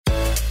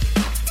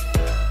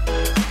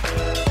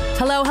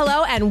Hello,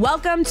 hello, and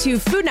welcome to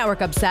Food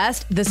Network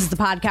Obsessed. This is the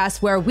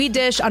podcast where we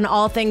dish on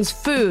all things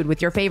food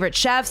with your favorite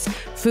chefs,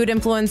 food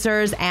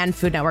influencers, and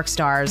Food Network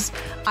stars.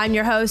 I'm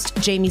your host,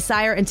 Jamie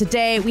Sire, and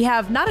today we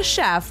have not a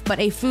chef, but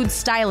a food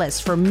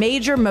stylist for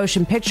major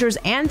motion pictures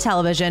and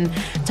television,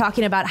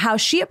 talking about how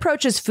she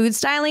approaches food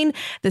styling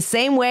the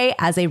same way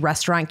as a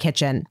restaurant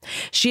kitchen.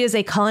 She is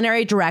a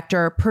culinary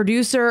director,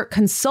 producer,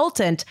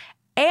 consultant,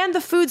 and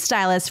the food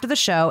stylist for the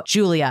show,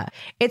 Julia.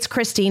 It's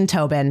Christine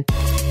Tobin.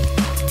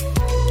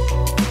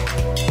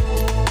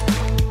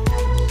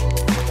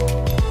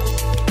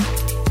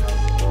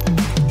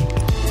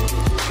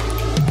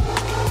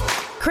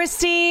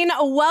 Christine,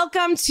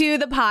 welcome to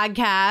the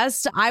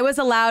podcast. I was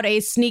allowed a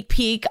sneak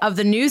peek of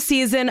the new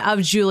season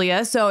of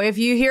Julia. So if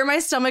you hear my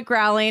stomach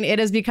growling, it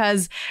is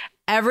because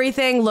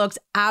everything looked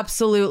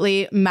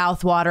absolutely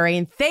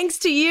mouthwatering. Thanks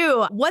to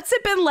you. What's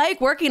it been like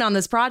working on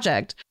this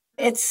project?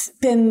 It's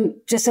been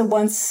just a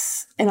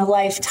once in a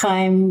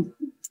lifetime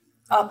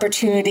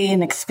opportunity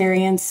and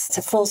experience. It's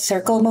a full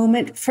circle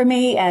moment for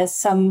me as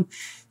someone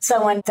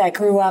that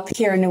grew up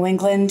here in New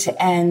England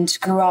and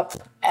grew up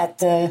at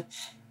the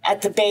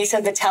base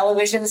of the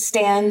television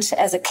stand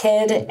as a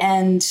kid.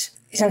 And,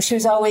 she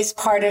was always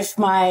part of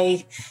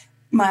my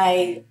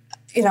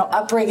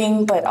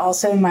upbringing, but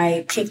also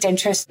my piqued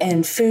interest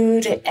in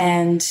food,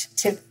 and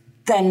to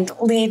then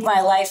lead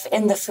my life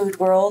in the food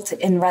world,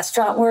 in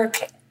restaurant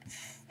work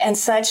and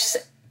such,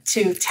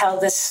 to tell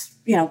this,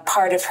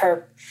 part of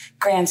her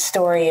grand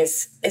story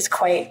is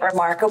quite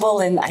remarkable.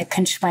 And I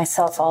pinch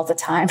myself all the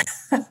time.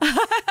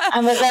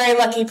 I'm a very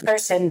lucky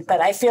person,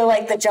 but I feel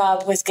like the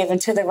job was given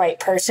to the right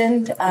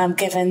person,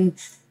 given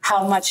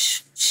how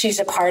much she's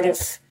a part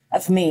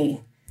of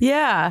me.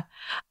 Yeah.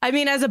 I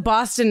mean, as a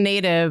Boston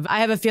native,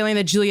 I have a feeling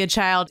that Julia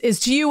Child is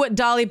to you what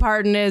Dolly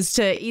Parton is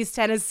to East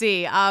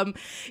Tennessee.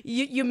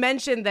 You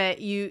mentioned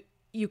that you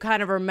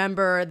kind of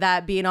remember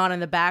that being on in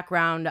the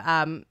background,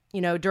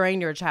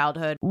 during your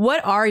childhood.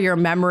 What are your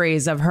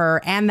memories of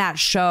her and that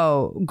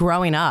show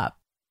growing up?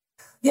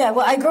 Yeah,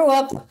 well, I grew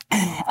up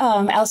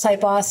outside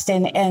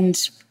Boston, and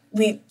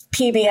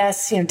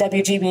PBS,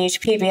 WGBH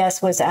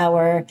PBS was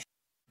our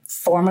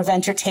form of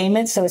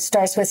entertainment. So it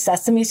starts with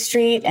Sesame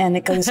Street and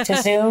it goes to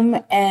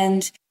Zoom.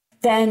 And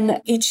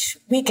then each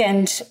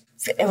weekend,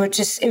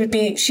 she would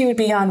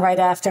be on right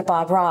after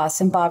Bob Ross,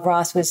 and Bob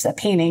Ross was a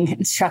painting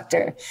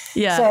instructor.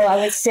 Yeah. So I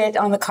would sit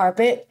on the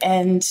carpet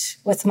and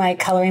with my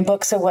coloring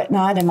books or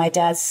whatnot, and my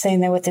dad's sitting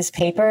there with his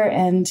paper,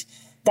 and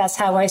that's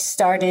how I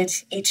started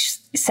each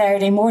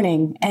Saturday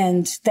morning,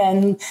 and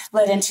then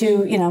led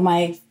into,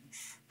 my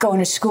going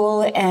to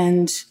school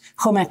and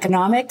home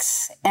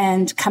economics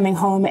and coming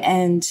home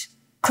and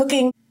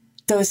cooking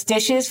those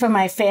dishes for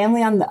my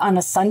family on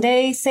a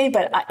Sunday, say.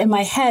 But in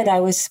my head, I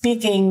was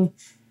speaking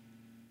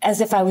as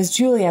if I was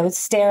Julie. I would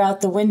stare out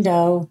the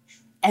window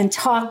and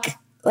talk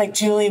like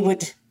Julie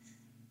would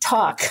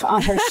talk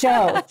on her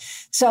show.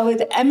 So I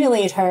would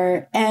emulate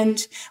her.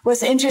 And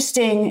what's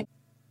interesting,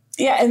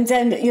 and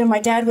then, my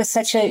dad was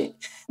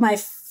my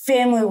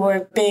family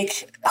were big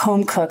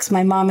home cooks.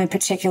 My mom in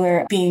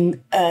particular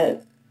being a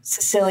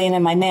Sicilian,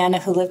 and my Nana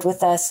who lived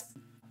with us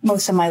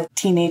most of my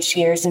teenage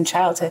years and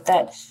childhood,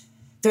 that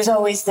there's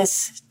always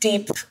this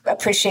deep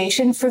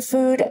appreciation for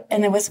food.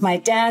 And it was my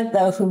dad,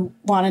 though, who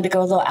wanted to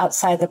go a little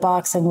outside the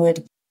box and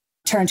would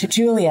turn to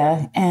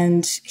Julia,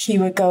 and he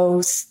would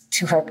go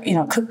to her,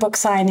 cookbook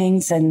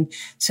signings and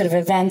sort of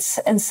events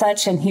and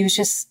such. And he was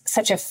just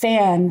such a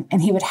fan,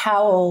 and he would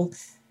howl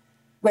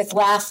with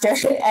laughter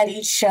at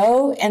each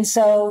show. And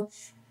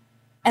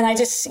I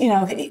just,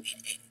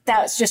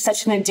 that was just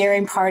such an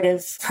endearing part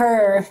of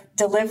her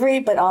delivery,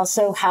 but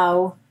also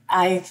how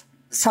I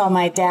saw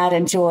my dad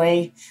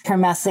enjoy her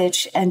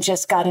message and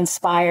just got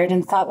inspired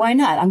and thought, why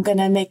not? I'm going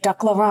to make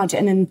duck l'orange.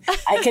 And then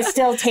I could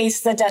still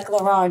taste the duck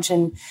l'orange.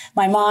 And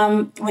my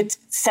mom would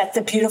set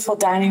the beautiful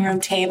dining room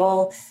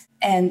table.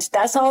 And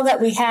that's all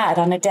that we had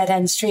on a dead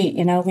end street.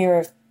 We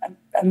were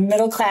a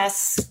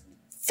middle-class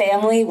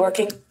family,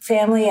 working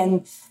family.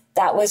 And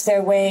that was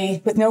their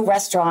way, with no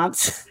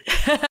restaurants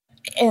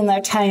in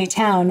their tiny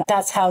town.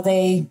 That's how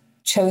they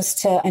chose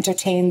to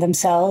entertain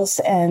themselves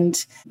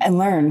and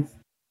learn.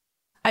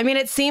 I mean,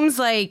 it seems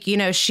like,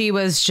 she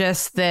was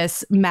just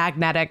this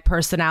magnetic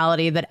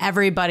personality that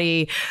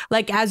everybody,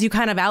 like, as you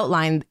kind of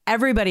outlined,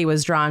 everybody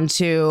was drawn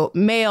to,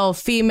 male,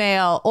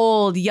 female,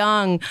 old,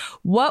 young.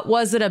 What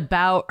was it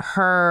about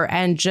her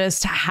and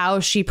just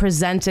how she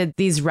presented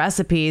these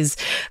recipes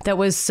that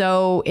was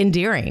so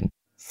endearing?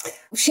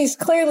 She's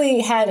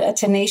clearly had a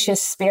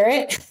tenacious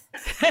spirit,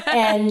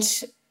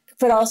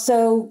 but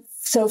also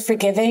so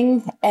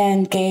forgiving,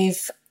 and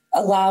gave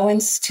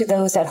allowance to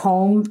those at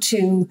home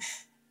to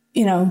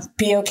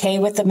be okay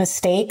with the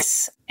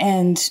mistakes,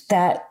 and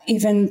that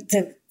even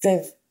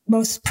the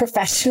most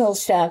professional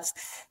chefs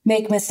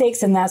make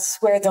mistakes, and that's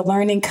where the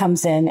learning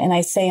comes in. And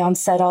I say on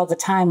set all the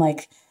time,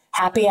 like,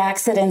 happy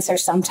accidents are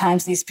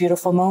sometimes these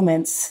beautiful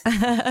moments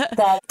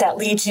that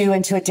lead you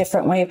into a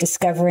different way of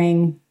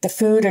discovering the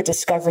food or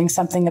discovering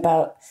something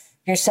about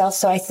yourself.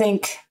 So I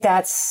think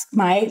that's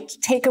my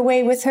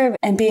takeaway with her.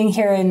 And being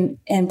here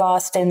in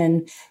Boston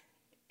and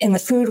in the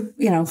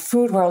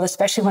food world,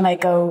 especially when I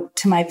go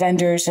to my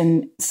vendors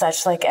and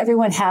such, like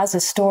everyone has a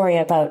story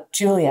about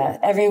Julia.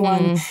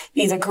 Everyone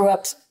either grew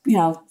up,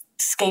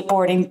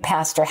 skateboarding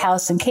past her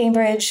house in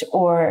Cambridge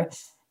or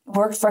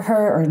worked for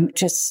her or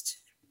just,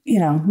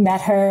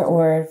 met her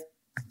or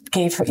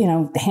gave her,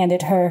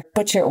 handed her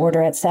butcher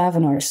order at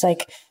Savinor's.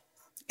 Like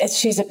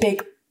she's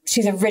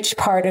a rich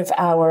part of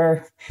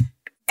our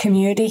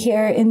community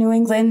here in New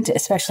England,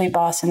 especially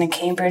Boston and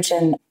Cambridge.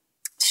 And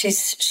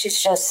she's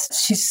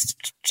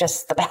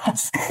just the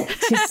best.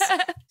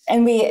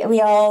 And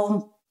we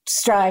all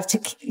strive to,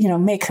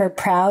 make her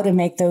proud and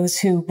make those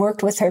who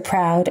worked with her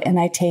proud. And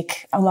I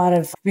take a lot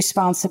of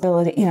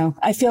responsibility.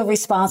 I feel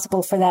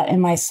responsible for that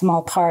in my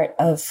small part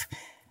of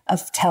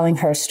telling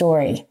her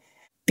story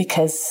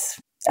because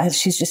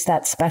she's just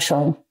that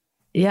special.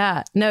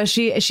 Yeah, no,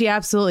 she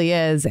absolutely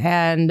is.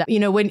 And,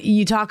 when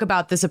you talk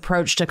about this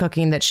approach to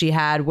cooking that she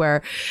had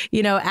where,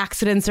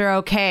 accidents are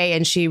okay.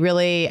 And she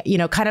really,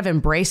 kind of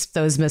embraced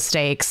those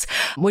mistakes.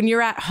 When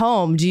you're at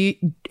home,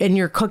 and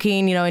you're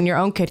cooking, in your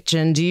own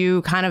kitchen, do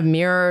you kind of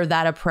mirror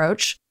that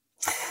approach?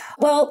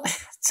 Well,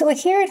 so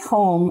here at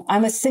home,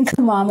 I'm a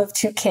single mom of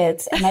 2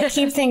 kids and I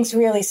keep things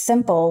really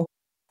simple.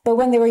 But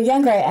when they were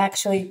younger, I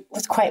actually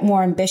was quite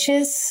more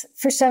ambitious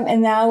for some.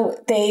 And now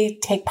they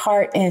take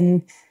part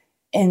in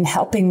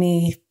helping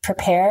me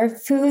prepare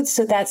food.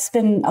 So that's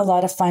been a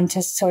lot of fun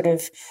to sort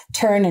of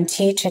turn and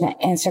teach and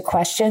answer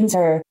questions.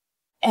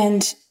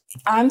 And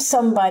I'm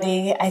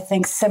somebody, I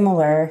think,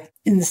 similar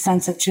in the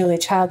sense of Julia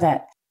Child,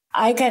 that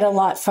I get a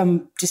lot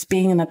from just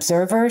being an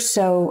observer.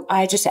 So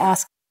I just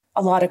ask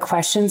a lot of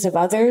questions of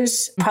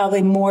others,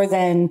 probably more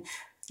than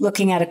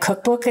looking at a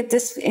cookbook at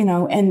this,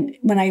 and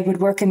when I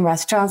would work in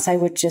restaurants, I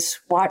would just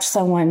watch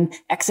someone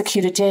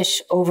execute a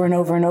dish over and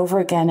over and over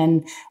again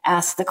and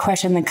ask the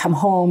question, then come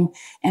home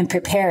and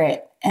prepare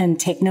it and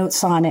take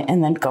notes on it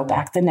and then go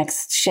back the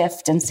next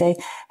shift and say,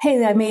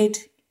 hey,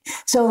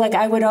 so like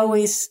I would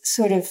always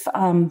sort of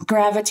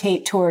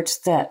gravitate towards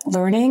that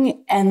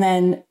learning and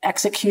then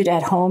execute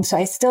at home. So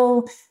I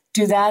still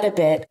do that a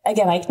bit.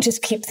 Again, I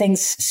just keep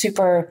things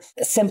super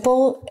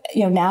simple,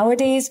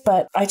 nowadays,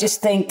 but I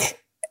just think,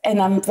 and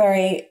I'm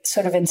very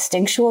sort of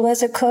instinctual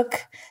as a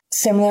cook,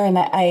 similar. And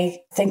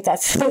I think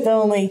that's the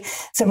only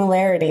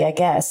similarity, I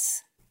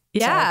guess.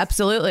 Yeah,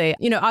 absolutely.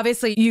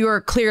 Obviously, you are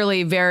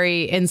clearly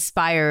very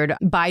inspired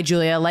by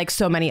Julia, like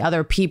so many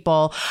other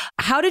people.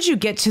 How did you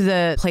get to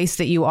the place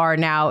that you are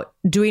now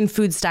doing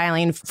food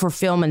styling for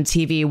film and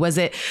TV? Was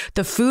it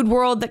the food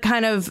world that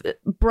kind of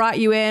brought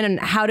you in? And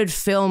how did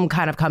film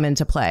kind of come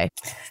into play?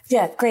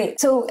 Yeah, great.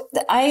 So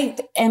I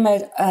am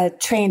a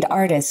trained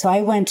artist. So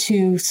I went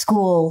to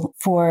school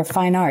for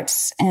fine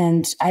arts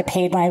and I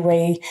paid my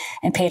way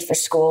and paid for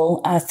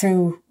school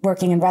through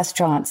working in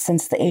restaurants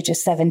since the age of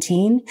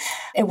 17.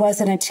 It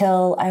wasn't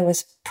until I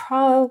was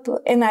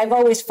and I've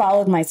always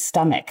followed my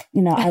stomach.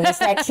 I was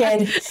that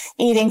kid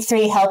eating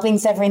 3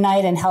 helpings every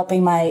night and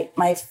helping my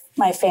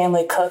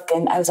family cook.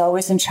 And I was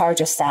always in charge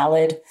of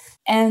salad.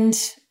 And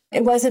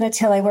it wasn't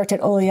until I worked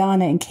at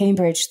Oleana in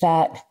Cambridge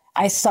that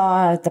I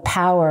saw the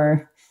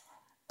power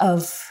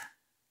of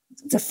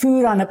the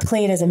food on a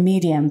plate as a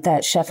medium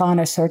that Chef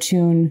Anna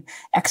Sortune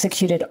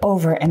executed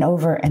over and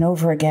over and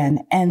over again.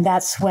 And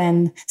that's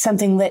when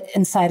something lit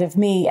inside of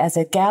me as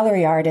a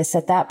gallery artist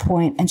at that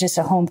point and just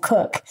a home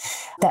cook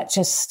that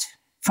just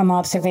from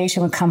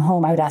observation would come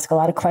home. I would ask a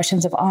lot of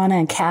questions of Anna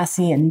and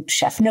Cassie and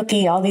Chef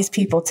Nookie, all these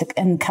people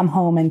and come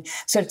home and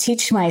sort of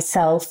teach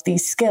myself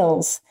these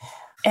skills.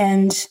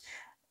 And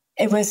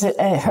it was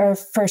her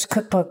first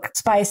cookbook,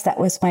 Spice. That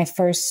was my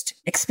first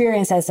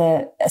experience as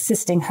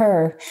assisting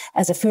her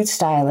as a food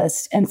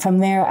stylist. And from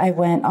there, I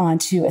went on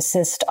to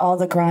assist all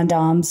the grand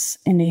dames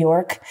in New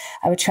York.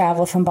 I would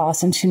travel from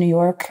Boston to New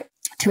York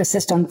to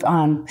assist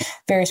on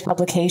various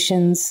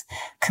publications,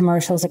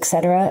 commercials,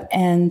 etc.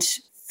 And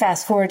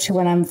fast forward to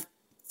when I'm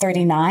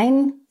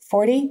 39,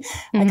 40,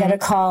 I got a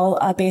call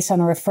based on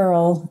a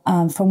referral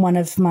from one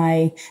of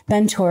my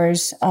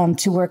mentors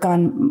to work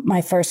on my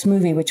first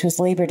movie, which was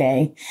Labor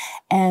Day.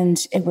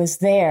 And it was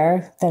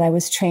there that I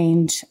was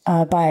trained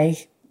by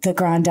the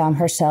grand dame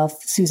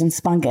herself, Susan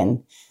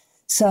Spungen.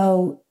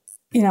 So,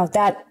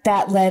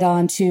 that led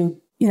on to,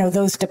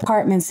 those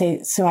departments.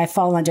 So I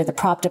fall under the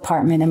prop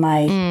department in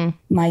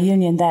my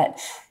union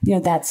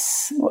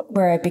that's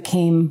where I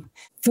became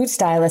food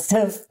stylist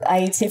of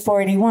IET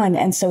 481.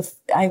 And so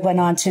I went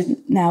on to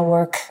now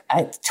work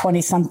at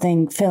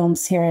 20-something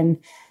films here in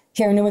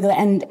New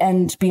England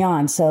and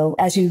beyond. So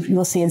as you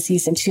will see in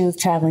season 2,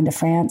 traveling to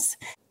France.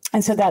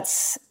 And so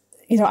that's,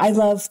 I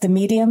love the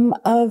medium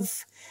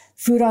of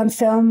food on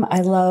film.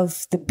 I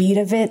love the beat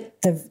of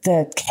it,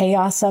 the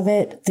chaos of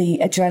it, the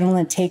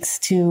adrenaline it takes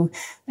to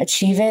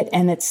achieve it.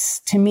 And it's,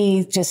 to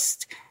me,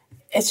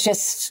 it's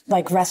just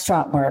like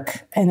restaurant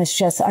work. And it's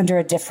just under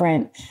a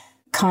different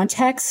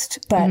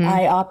context, but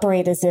I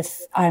operate as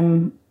if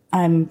I'm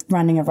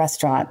running a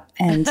restaurant,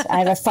 and I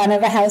have a front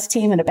of a house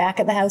team and a back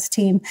of the house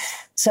team.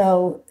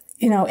 So,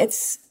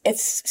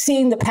 it's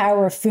seeing the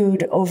power of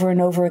food over and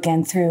over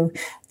again through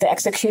the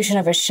execution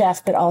of a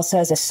chef, but also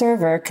as a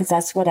server, because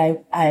that's what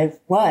I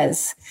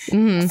was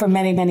for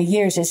many, many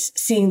years, is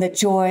seeing the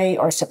joy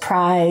or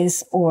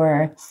surprise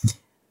or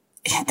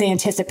the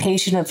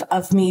anticipation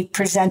of me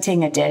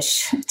presenting a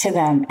dish to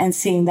them and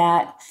seeing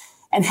that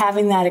and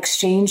having that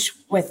exchange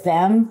with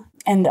them,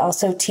 and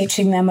also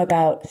teaching them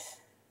about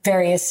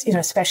various,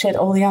 especially at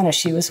Oleana,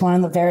 she was one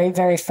of the very,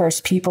 very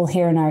first people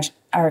here in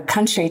our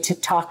country to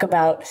talk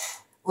about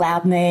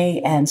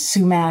labneh and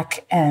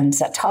sumac and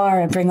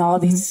za'atar and bring all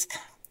these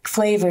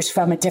flavors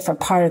from a different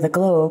part of the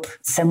globe,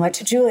 similar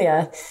to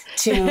Julia,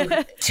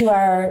 to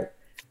our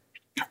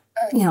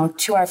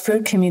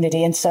food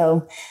community. And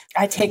so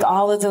I take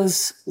all of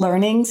those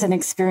learnings and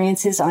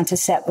experiences onto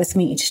set with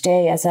me each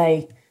day as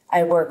I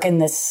work in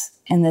this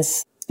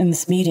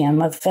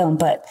medium of film.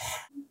 But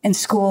in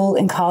school,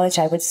 in college,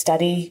 I would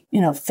study,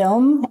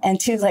 film and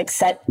to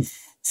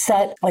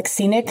set like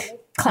scenic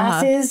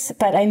classes,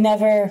 but I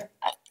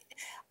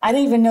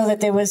didn't even know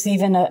that there was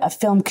even a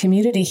film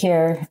community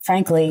here,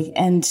 frankly,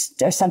 and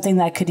there's something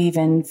that could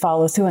even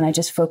follow through. And I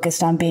just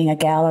focused on being a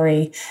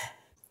gallery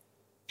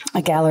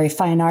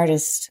fine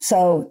artist.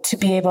 So to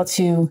be able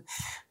to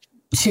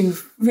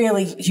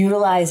really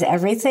utilize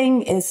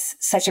everything is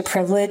such a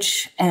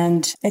privilege.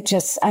 And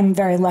I'm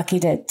very lucky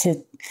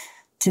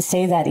to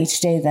say that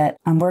each day that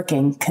I'm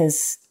working,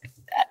 because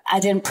I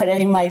didn't put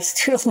any of my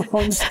student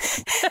loans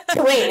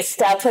to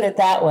waste. I'll put it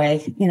that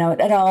way.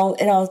 It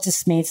all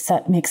just makes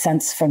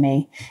sense for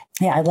me.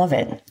 Yeah, I love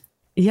it.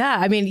 Yeah,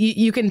 I mean,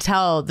 you can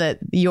tell that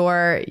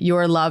your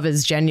love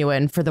is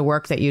genuine for the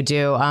work that you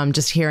do,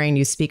 just hearing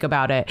you speak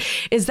about it.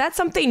 Is that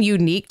something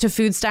unique to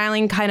food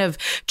styling, kind of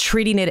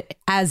treating it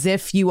as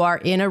if you are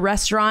in a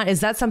restaurant? Is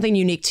that something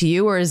unique to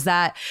you, or is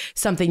that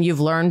something you've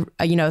learned,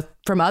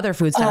 from other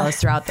food stylists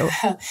throughout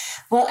the...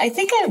 Well, I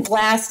think I've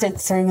blasted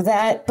through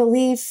that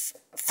belief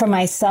for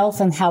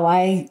myself and how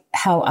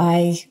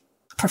I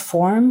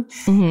perform,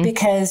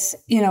 because,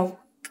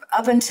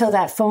 up until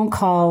that phone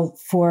call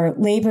for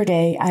Labor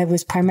Day, I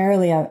was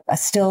primarily a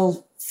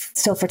still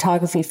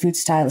photography food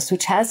stylist,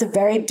 which has a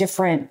very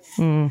different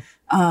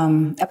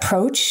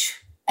approach.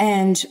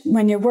 And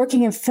when you're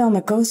working in film,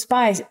 it goes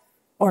by,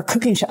 or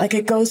cooking show,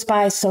 it goes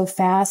by so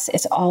fast.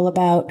 It's all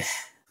about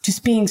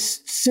just being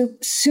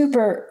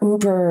super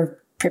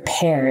uber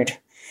prepared.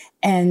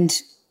 And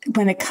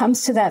when it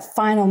comes to that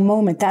final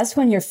moment, that's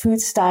when your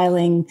food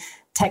styling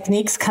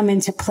techniques come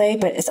into play.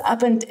 But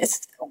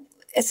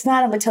it's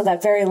not up until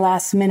that very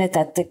last minute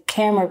that the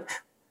camera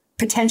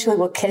potentially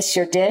will kiss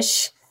your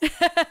dish.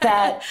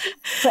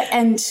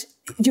 And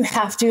you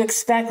have to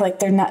expect,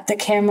 you're not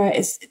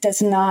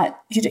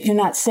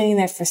sitting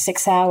there for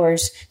 6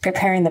 hours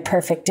preparing the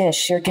perfect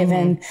dish. You're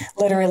given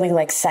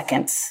literally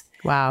seconds.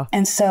 Wow.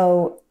 And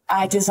so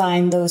I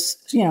designed those,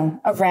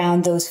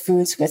 around those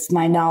foods with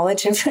my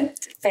knowledge of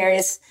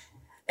various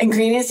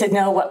ingredients that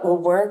know what will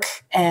work,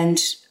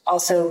 and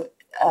also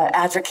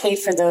advocate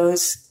for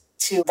those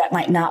that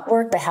might not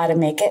work, but how to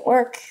make it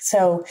work.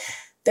 So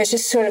there's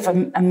just sort of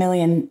a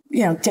million,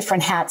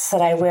 different hats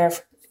that I wear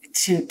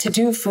to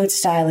do food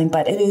styling.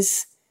 But it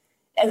is,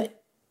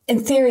 in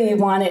theory, you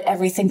want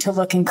everything to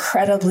look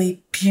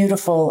incredibly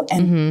beautiful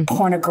and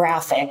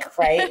pornographic,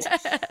 right?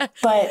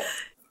 But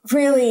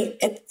really,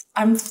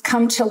 I've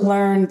come to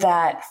learn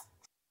that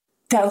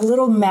a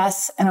little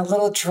mess and a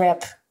little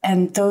drip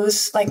and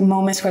those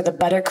moments where the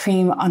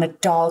buttercream on a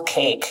doll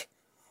cake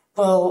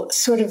will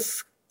sort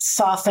of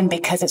soften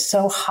because it's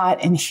so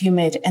hot and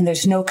humid and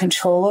there's no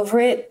control over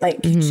it.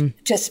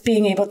 Just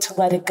being able to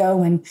let it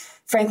go. And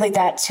frankly,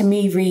 that to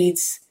me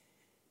reads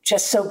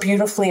just so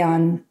beautifully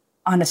on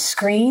a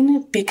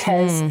screen,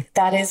 because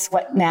that is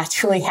what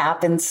naturally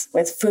happens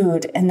with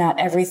food, and not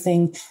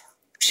everything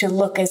should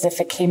look as if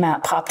it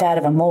popped out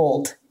of a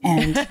mold.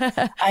 And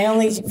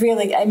I'm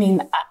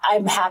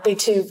happy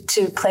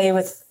to play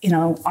with,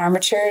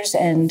 armatures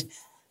and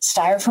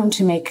styrofoam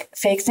to make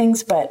fake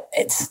things, but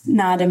it's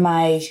not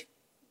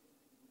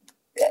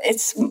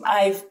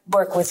I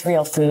work with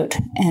real food.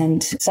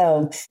 And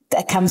so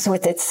that comes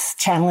with its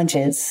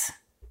challenges.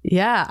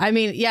 Yeah. I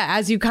mean,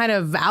 as you kind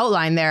of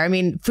outlined there,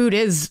 food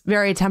is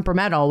very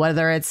temperamental,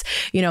 whether it's,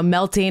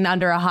 melting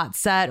under a hot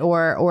set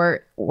or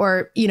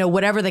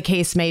whatever the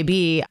case may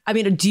be.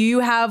 Do you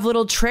have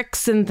little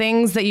tricks and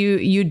things that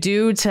you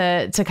do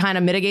to kind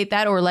of mitigate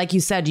that? Or like you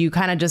said, you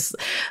kind of just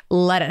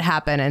let it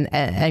happen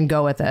and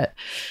go with it?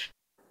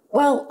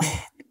 Well,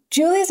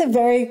 Julia's a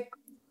very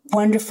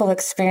wonderful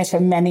experience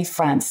from many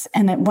fronts.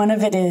 And one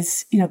of it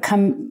is,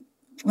 come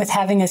with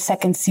having a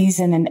second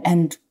season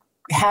and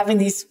having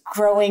these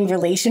growing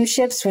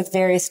relationships with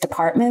various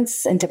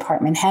departments and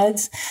department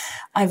heads.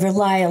 I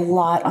rely a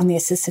lot on the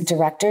assistant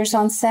directors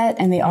on set,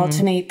 and they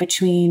alternate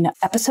between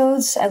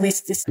episodes. At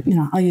least this,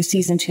 I'll use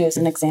season 2 as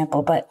an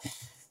example, but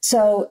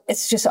so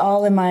it's just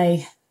all in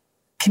my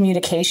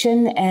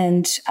communication.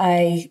 And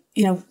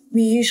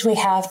we usually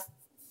have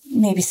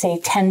maybe say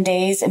 10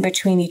 days in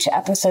between each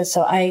episode.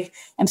 So I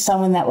am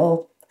someone that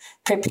will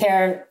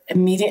prepare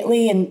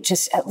immediately and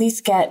just at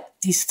least get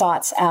these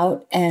thoughts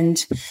out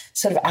and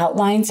sort of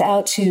outlines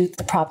out to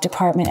the prop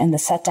department and the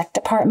set deck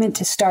department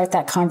to start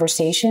that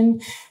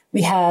conversation.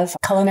 We have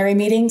culinary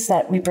meetings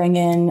that we bring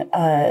in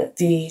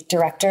the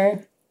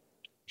director,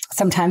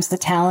 sometimes the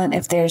talent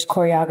if there's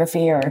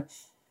choreography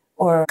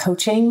or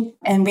coaching.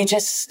 And we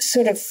just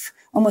sort of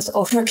almost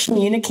over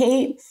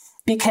communicate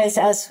because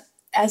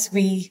as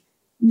we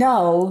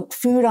know,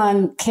 food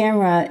on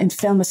camera and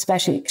film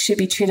especially should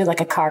be treated like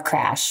a car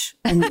crash.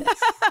 And,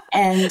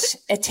 and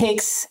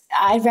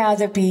I'd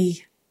rather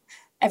be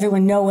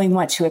everyone knowing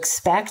what to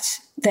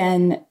expect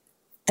than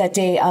the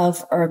day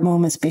of or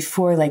moments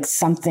before, like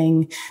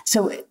something.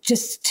 So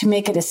just to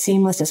make it as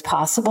seamless as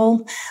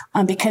possible,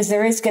 because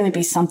there is going to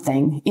be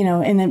something,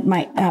 and it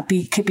might not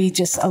be, could be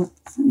just,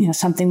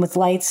 something with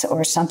lights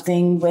or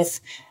something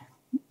with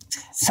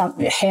some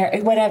hair,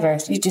 whatever.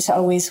 You just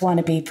always want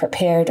to be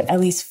prepared. At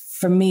least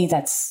for me,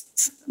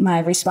 that's my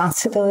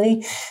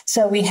responsibility.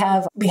 So we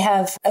have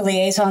a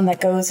liaison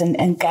that goes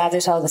and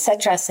gathers all the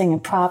set dressing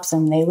and props,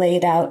 and they lay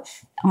it out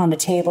on the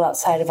table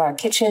outside of our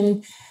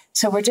kitchen.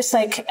 So we're just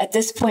like, at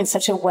this point,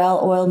 such a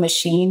well-oiled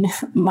machine,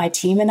 my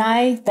team and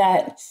I,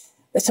 that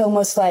it's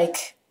almost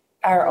like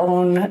our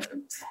own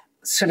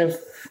sort of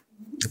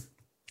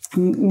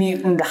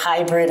mutant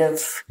hybrid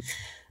of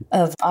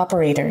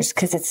operators,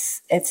 because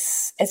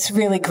it's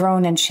really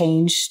grown and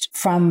changed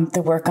from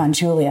the work on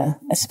Julia,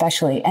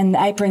 especially. And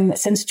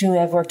since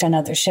Julia, I've worked on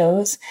other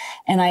shows,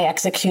 and I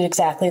execute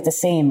exactly the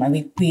same. I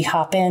mean, we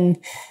hop in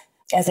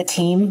as a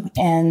team,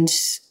 and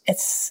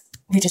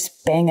we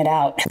just bang it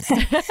out.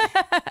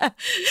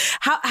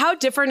 How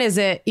different is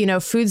it,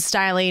 food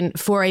styling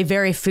for a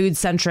very food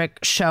centric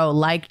show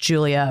like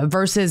Julia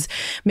versus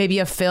maybe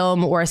a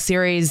film or a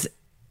series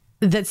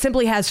that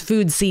simply has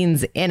food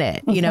scenes in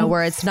it,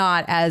 where it's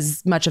not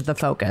as much of the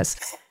focus?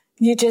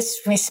 You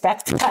just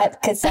respect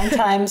that, because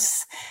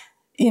sometimes,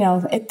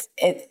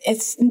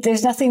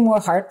 there's nothing more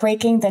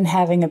heartbreaking than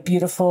having a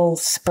beautiful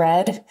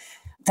spread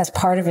that's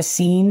part of a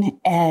scene,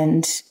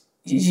 and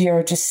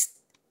you're just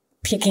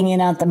peeking in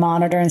at the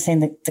monitor and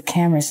saying that the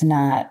camera's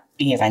not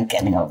even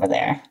getting over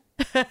there.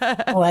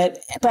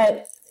 But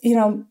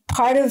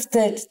part of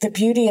the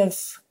beauty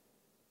of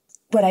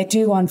what I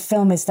do on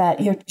film is that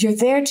you're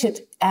there to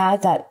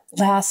add that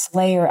last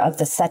layer of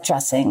the set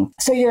dressing.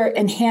 So you're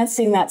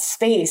enhancing that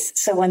space.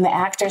 So when the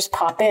actors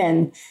pop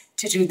in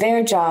to do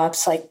their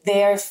jobs,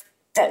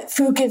 that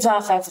food gives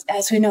off,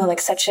 as we know, like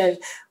such a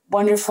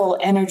wonderful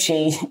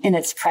energy in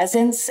its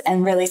presence,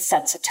 and really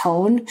sets a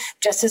tone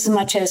just as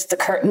much as the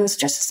curtains,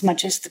 just as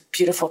much as the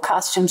beautiful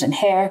costumes and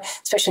hair,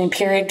 especially in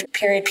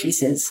period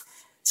pieces.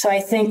 So I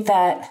think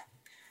that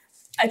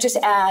it just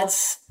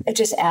adds,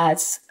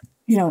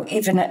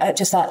 even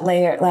just that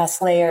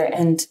last layer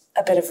and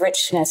a bit of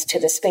richness to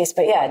the space.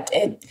 But yeah,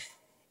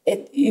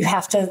 you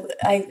have to,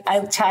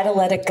 I try to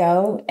let it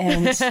go.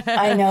 And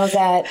I know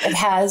that it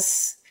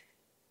has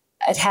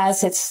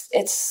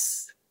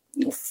its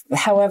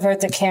however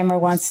the camera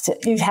wants to,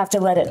 you have to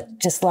let it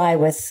just lie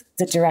with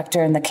the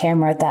director and the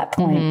camera at that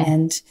point. Mm-hmm.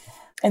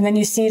 And then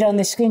you see it on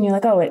the screen, you're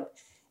like, oh,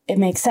 it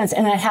makes sense.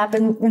 And that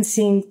happened when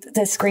seeing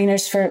the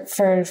screeners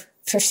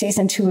for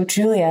season 2 of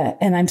Julia.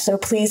 And I'm so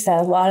pleased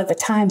that a lot of the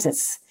times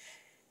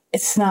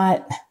it's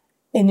not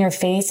in your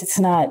face. It's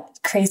not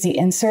crazy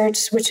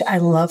inserts, which I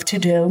love to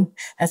do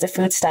as a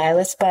food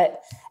stylist,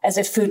 but as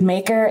a food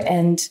maker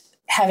and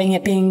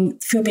having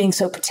food being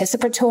so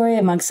participatory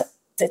amongst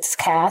its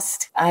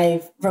cast,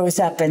 I rose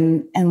up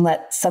and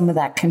let some of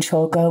that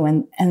control go,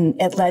 and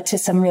it led to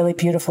some really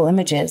beautiful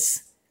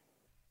images.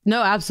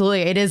 No,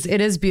 absolutely. It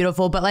is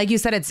beautiful. But like you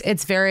said,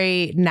 it's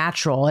very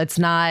natural. It's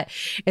not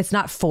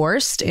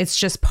forced. It's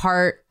just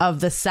part of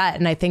the set.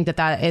 And I think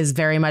that is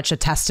very much a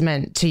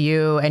testament to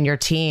you and your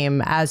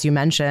team, as you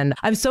mentioned.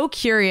 I'm so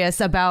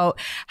curious about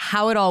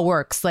how it all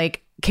works.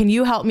 Like, can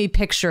you help me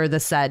picture the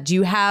set? Do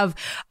you have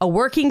a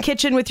working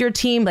kitchen with your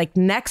team, like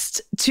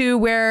next to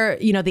where,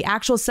 the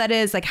actual set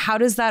is? Like, how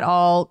does that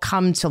all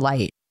come to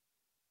light?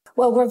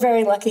 Well, we're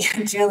very lucky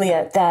in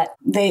Julia that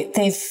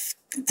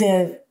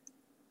the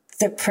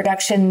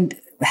production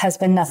has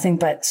been nothing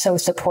but so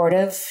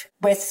supportive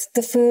with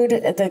the food,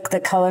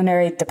 the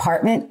culinary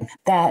department,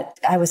 that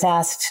I was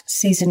asked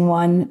season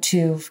 1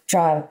 to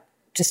draw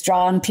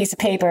on a piece of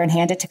paper and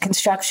hand it to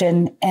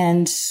construction,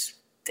 and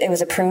it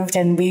was approved,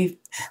 and we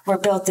were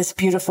built this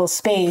beautiful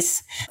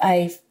space.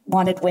 I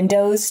wanted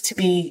windows to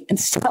be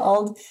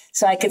installed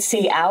so I could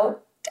see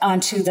out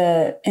into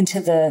the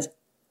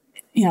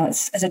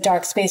it's a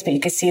dark space, but you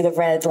could see the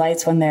red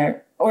lights when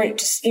or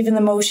just even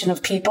the motion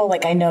of people.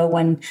 Like, I know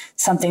when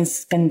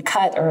something's been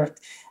cut or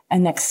a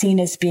next scene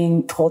is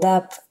being pulled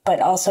up, but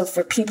also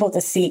for people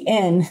to see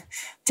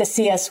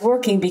us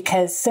working,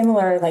 because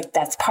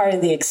that's part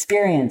of the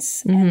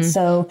experience. Mm-hmm. And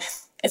so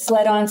it's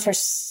led on for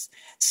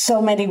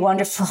so many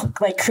wonderful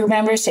crew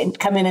members to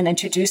come in and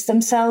introduce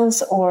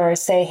themselves, or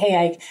say,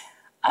 hey,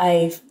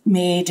 I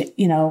made,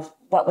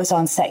 what was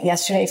on set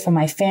yesterday for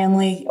my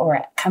family,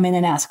 or come in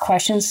and ask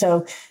questions.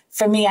 So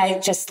for me, I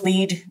just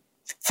lead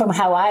from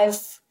how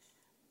I've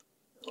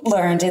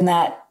learned in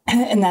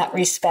that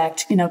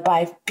respect,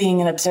 by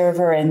being an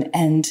observer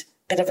and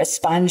bit of a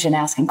sponge and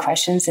asking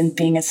questions and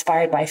being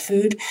inspired by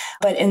food.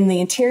 But in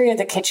the interior of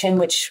the kitchen,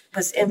 which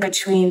was in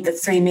between the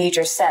three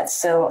major sets,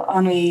 so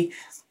Henri,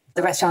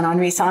 the restaurant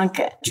Henri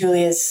Cinq,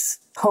 Julia's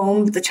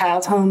home, the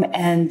child's home,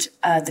 and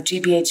the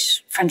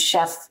GBH French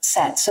chef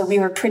set. So we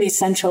were pretty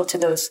central to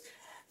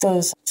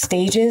those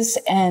stages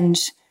and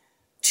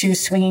two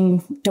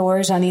swinging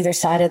doors on either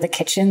side of the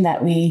kitchen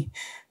that we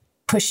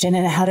pushed in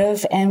and out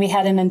of. And we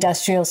had an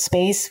industrial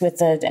space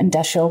with an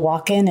industrial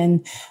walk-in,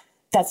 and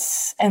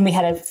we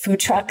had a food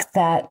truck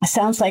that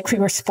sounds like we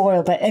were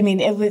spoiled, but I mean,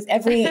 it was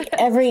every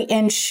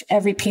inch,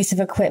 every piece of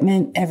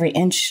equipment, every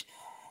inch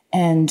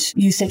and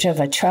usage of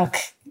a truck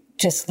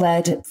just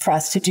led for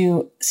us to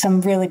do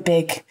some really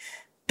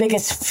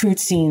biggest food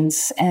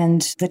scenes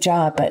and the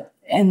job.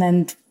 And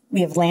then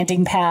we have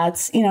landing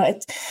pads,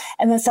 and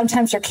then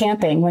sometimes you're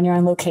camping when you're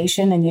on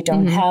location and you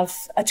don't have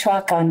a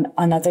truck on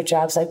other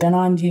jobs I've been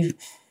on.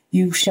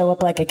 You show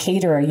up like a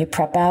caterer, you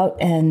prep out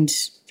and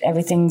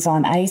everything's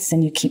on ice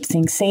and you keep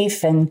things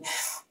safe, and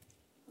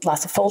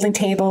lots of folding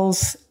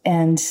tables,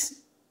 and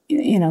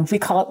we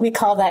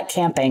call that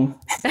camping.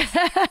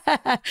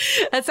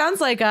 That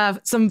sounds like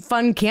some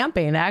fun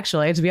camping,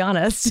 actually, to be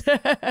honest.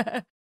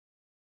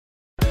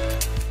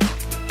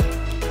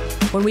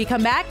 When we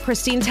come back,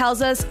 Christine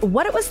tells us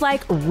what it was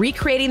like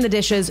recreating the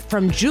dishes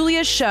from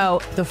Julia's show,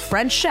 The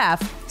French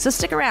Chef. So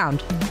stick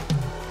around.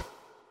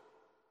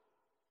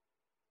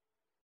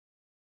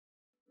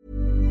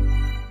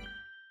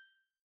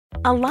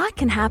 A lot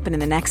can happen in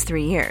the next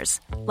 3 years.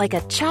 Like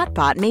a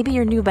chatbot may be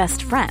your new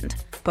best friend.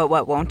 But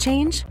what won't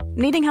change?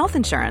 Needing health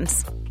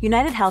insurance.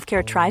 United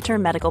Healthcare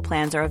Tri-Term Medical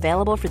Plans are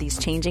available for these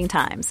changing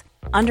times.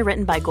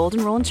 Underwritten by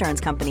Golden Rule Insurance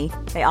Company,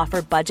 they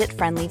offer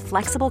budget-friendly,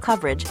 flexible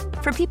coverage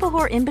for people who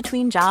are in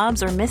between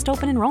jobs or missed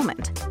open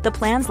enrollment. The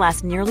plans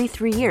last nearly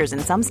 3 years in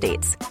some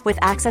states, with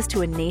access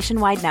to a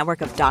nationwide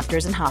network of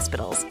doctors and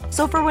hospitals.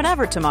 So for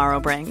whatever tomorrow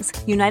brings,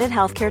 United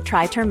Healthcare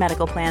Tri-Term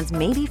Medical Plans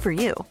may be for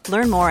you.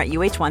 Learn more at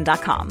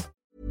uh1.com.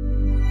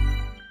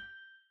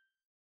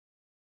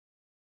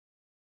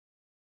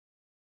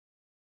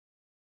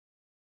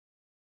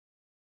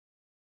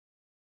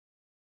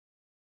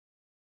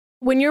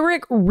 When you're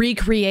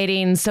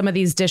recreating some of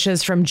these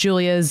dishes from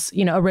Julia's,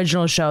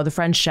 original show, The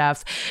French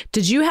Chef,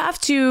 did you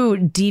have to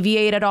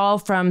deviate at all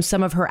from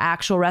some of her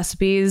actual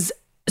recipes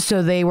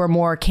so they were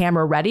more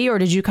camera ready, or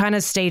did you kind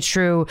of stay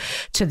true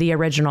to the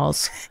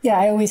originals? Yeah,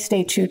 I always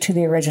stay true to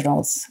the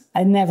originals.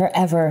 I never,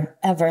 ever,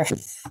 ever,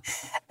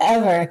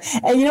 ever.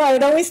 And, I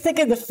would always think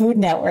of the Food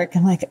Network.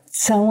 I'm like,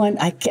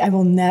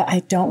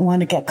 I don't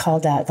want to get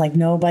called out. Like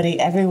nobody,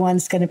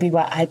 everyone's going to be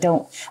what I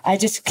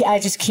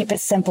just keep it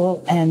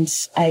simple. And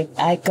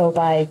I go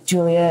by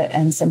Julia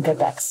and some good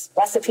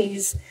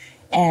recipes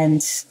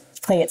and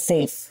play it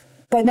safe.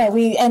 But no,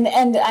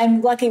 and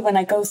I'm lucky when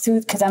I go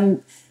through, because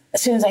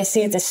as soon as I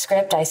see the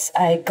script,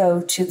 I go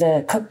to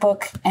the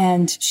cookbook,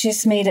 and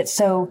she's made it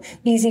so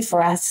easy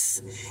for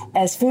us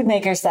as food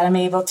makers that I'm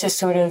able to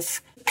sort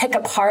of pick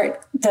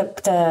apart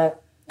the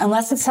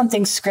unless it's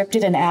something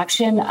scripted in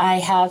action, I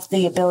have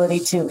the ability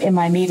to, in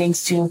my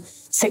meetings, to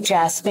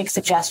make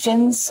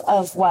suggestions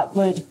of what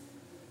would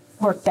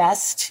work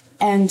best.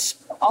 And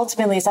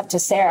ultimately it's up to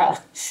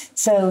Sarah.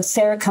 So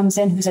Sarah comes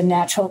in, who's a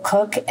natural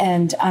cook,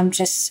 and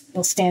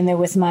will stand there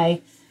with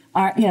my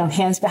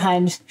hands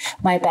behind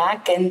my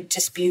back and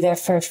just be there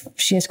if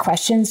she has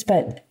questions.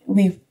 But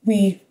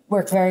we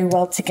work very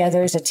well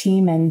together as a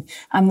team, and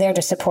I'm there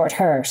to support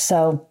her.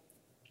 So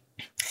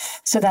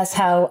that's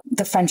how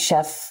the French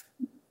Chef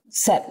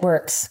set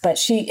works. But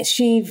she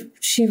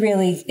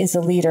really is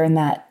a leader in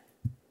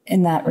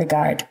that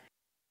regard.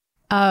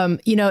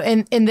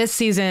 In this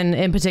season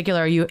in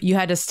particular, you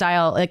had to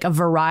style like a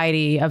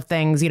variety of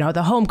things,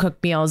 the home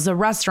cooked meals, the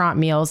restaurant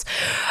meals,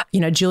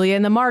 Julia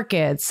in the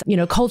markets,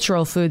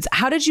 cultural foods.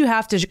 How did you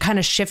have to kind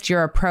of shift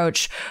your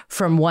approach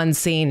from one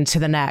scene to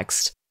the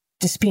next?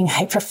 Just being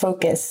hyper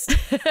focused.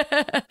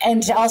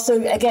 And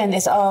also, again,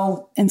 it's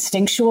all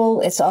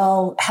instinctual. It's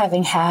all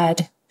having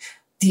had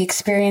the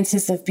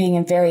experiences of being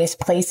in various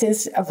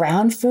places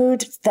around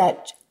food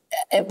that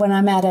when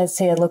I'm at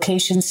a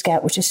location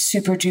scout, which is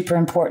super duper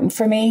important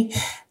for me,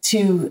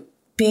 to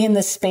be in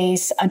the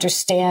space,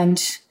 understand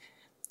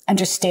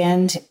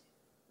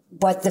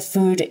what the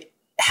food,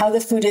 how the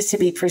food is to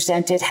be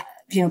presented,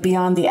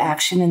 beyond the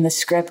action in the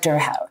script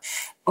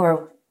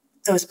or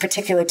those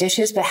particular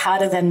dishes, but how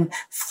to then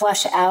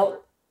flush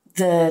out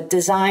the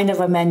design of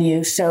a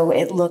menu so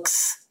it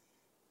looks,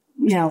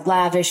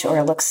 lavish, or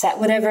it looks set,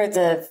 whatever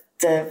the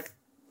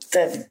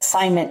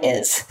assignment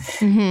is.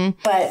 Mm-hmm.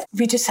 But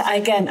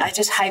I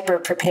just hyper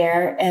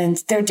prepare.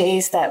 And there are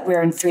days that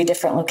we're in 3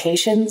 different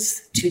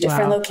locations, 2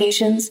 different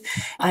locations.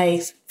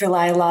 I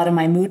rely a lot on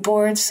my mood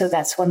boards. So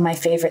that's one of my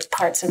favorite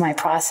parts of my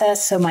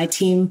process. So my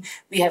team,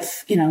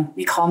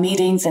 we call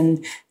meetings,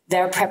 and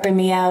they're prepping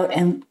me out,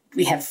 and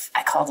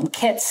I call them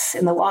kits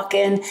in the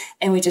walk-in,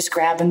 and we just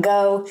grab and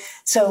go.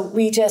 So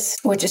we're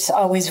just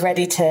always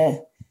ready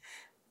to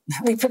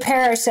we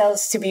prepare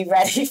ourselves to be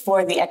ready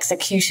for the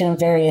execution of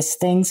various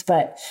things,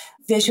 but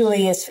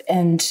visually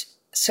and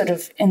sort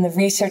of in the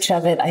research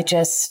of it,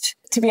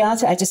 to be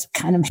honest, I just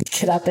kind of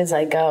make it up as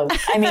I go.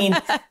 I mean,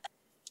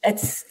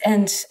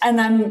 and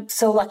I'm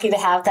so lucky to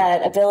have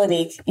that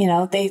ability.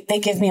 They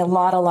give me a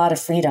lot of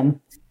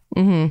freedom.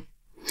 Mm-hmm.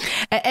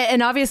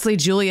 And obviously,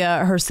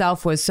 Julia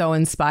herself was so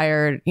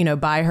inspired,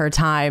 by her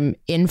time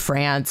in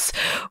France.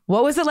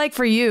 What was it like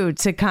for you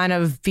to kind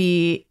of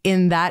be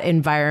in that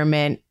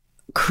environment,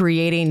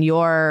 creating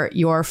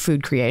your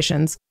food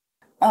creations?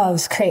 Oh, it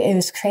was crazy. It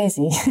was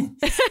crazy.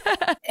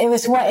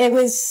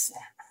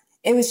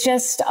 It was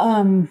just,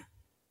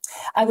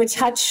 I would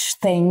touch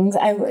things.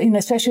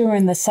 Especially when we're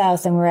in the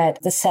South and we're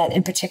at the set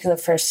in particular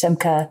for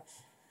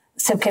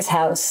Simca's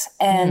house.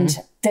 And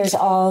there's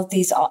all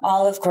these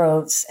olive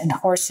groves and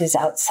horses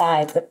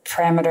outside the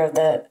perimeter of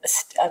the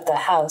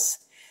house.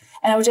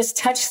 And I would just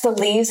touch the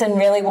leaves and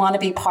really want to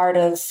be part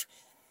of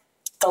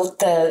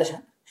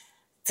the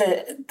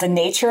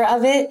nature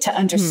of it, to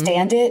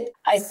understand it.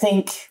 I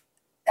think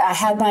I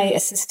had my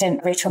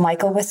assistant, Rachel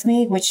Michael, with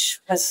me,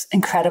 which was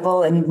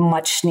incredible and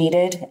much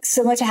needed.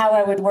 Similar to how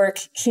I would work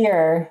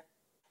here,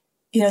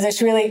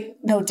 there's really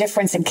no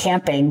difference in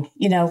camping.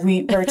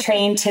 We're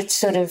trained to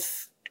sort of,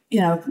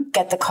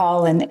 get the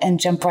call and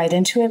jump right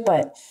into it.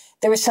 But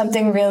there was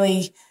something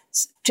really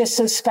just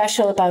so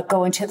special about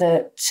going to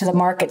the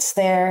markets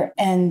there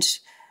and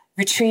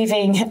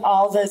retrieving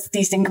all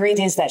these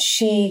ingredients that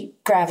she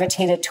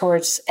gravitated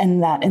towards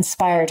and that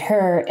inspired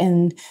her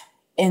in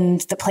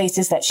the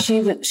places that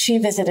she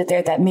visited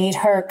there that made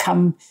her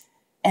come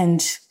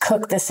and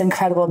cook this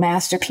incredible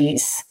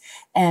masterpiece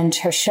and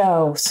her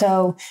show.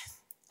 So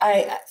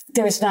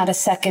there was not a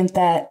second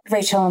that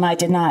Rachel and I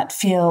did not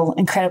feel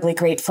incredibly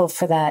grateful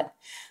for that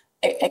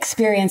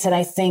experience. And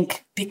I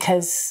think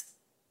because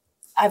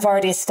I've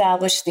already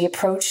established the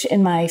approach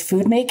in my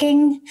food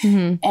making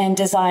and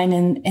design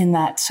in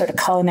that sort of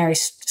culinary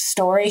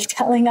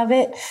storytelling of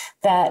it,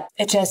 that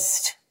it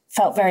just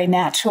felt very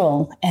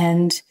natural.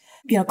 And,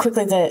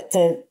 quickly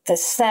the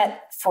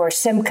set for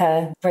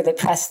Simca, where they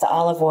pressed the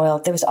olive oil,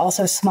 there was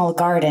also a small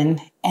garden,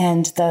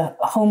 and the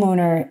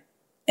homeowner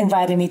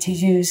invited me to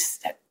use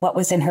what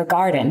was in her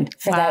garden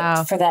for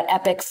that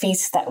epic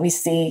feast that we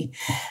see.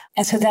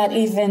 And so that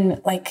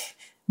even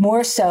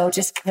more so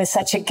just was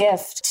such a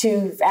gift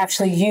to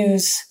actually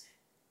use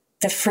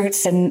the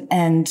fruits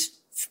and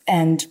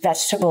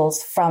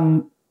vegetables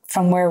from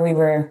where we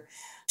were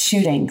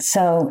shooting.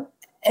 So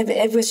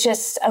it was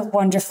just a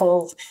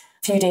wonderful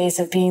few days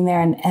of being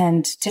there,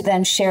 and to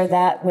then share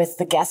that with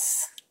the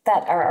guests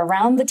that are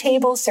around the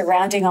table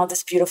surrounding all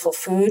this beautiful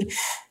food.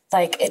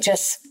 It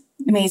just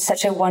made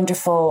such a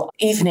wonderful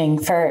evening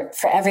for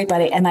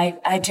everybody. And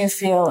I do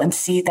feel and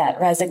see that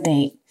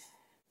resonate,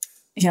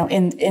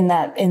 in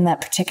that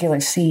particular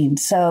scene.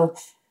 So,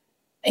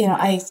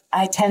 I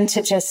tend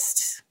to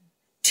just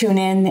tune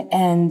in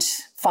and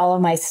follow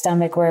my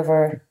stomach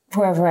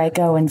wherever I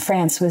go. And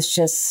France was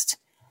just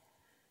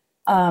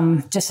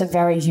a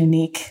very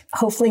unique,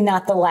 hopefully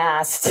not the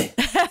last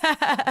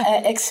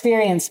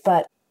experience,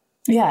 but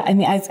yeah, I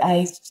mean,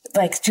 I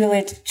like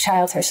Julia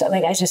Child herself.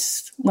 I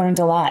just learned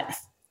a lot.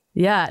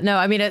 Yeah, no,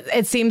 I mean,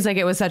 it seems like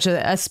it was such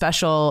a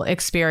special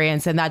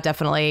experience. And that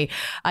definitely,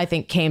 I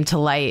think, came to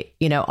light,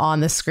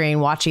 on the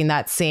screen watching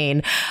that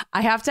scene.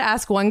 I have to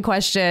ask one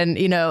question,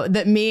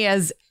 that me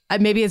as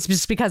maybe it's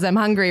just because I'm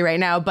hungry right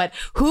now, but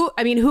who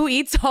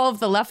eats all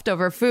of the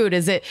leftover food?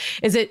 Is it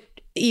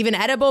even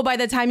edible by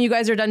the time you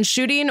guys are done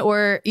shooting,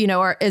 or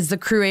is the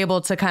crew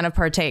able to kind of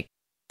partake?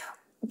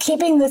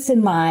 Keeping this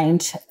in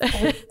mind,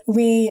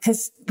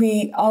 because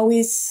we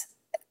always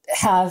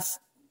have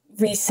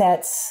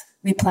resets,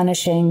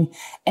 replenishing,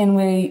 and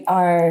we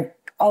are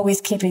always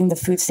keeping the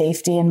food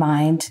safety in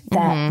mind,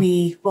 that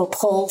we will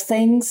pull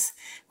things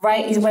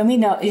right when we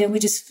know,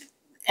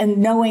 and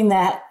knowing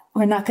that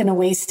we're not going to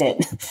waste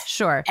it.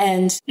 Sure.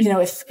 And,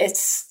 if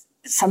it's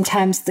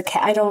sometimes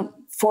I don't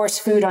force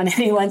food on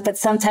anyone, but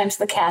sometimes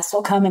the cast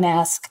will come and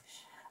ask,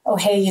 oh,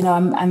 hey,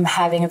 I'm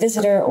having a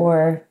visitor,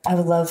 or I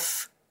would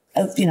love,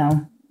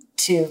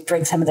 to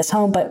bring some of this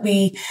home. But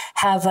we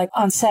have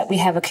on set, we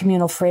have a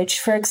communal fridge,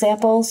 for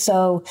example.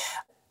 So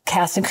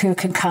cast and crew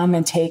can come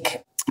and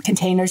take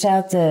containers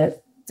out, the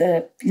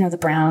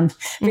brown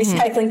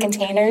recycling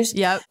containers.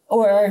 Yep.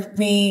 Or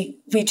we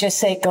just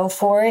say, go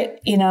for it,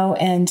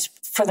 and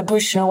for the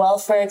Bouche Noël,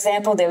 for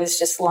example, there was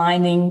just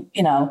lining,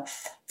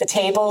 the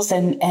tables,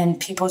 and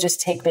people just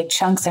take big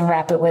chunks and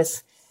wrap it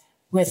with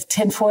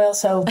tinfoil.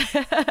 So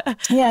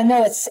yeah,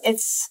 no,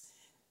 it's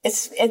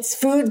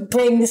food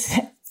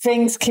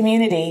brings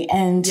community,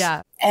 and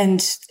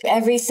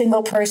every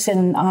single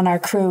person on our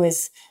crew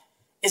is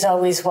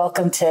always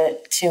welcome to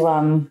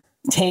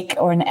take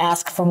or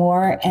ask for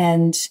more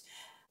and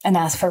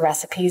ask for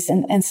recipes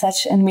and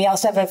such. And we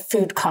also have a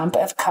food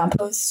compost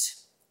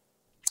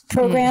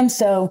program.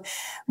 So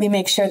we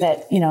make sure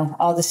that,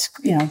 all the,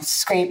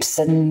 scrapes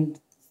and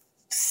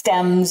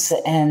stems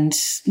and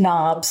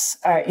knobs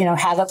are,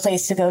 have a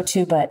place to go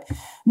to, but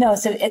No,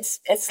 so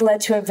it's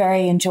led to a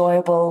very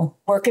enjoyable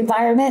work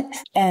environment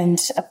and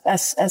a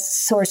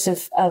source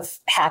of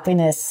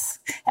happiness,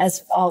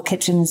 as all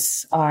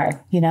kitchens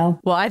are, you know?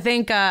 Well, I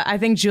think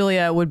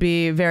Julia would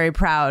be very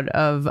proud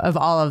of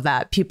all of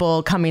that.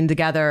 People coming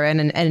together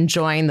and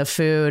enjoying the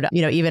food,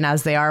 you know, even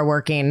as they are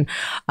working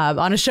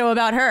on a show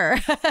about her.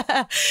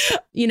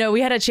 You know,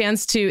 we had a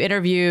chance to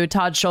interview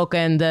Todd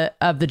Shulkin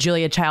of the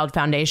Julia Child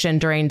Foundation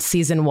during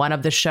season 1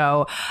 of the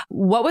show.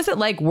 What was it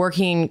like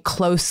working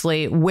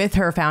closely with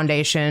her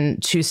foundation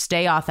to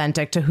stay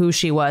authentic to who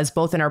she was,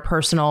 both in her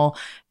personal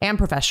and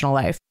professional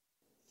life?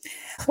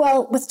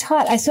 Well, with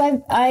Todd,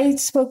 I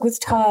spoke with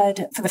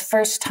Todd for the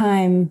first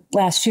time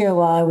last year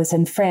while I was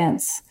in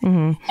France.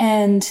 Mm-hmm.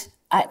 And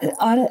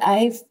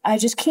I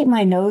just keep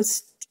my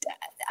nose.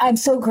 I'm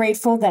so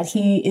grateful that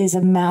he is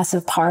a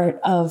massive part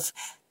of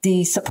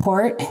the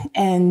support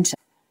and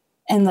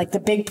like the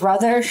big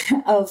brother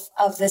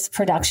of this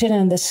production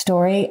and this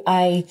story.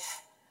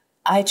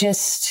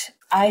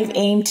 I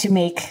aim to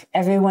make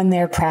everyone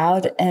there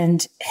proud,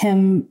 and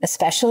him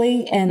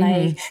especially. And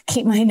I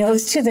keep my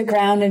nose to the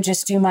ground and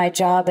just do my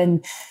job.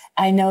 And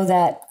I know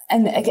that,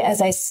 and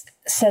as I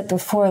said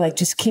before, like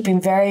just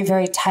keeping very,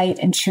 very tight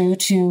and true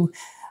to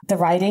the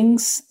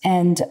writings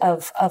and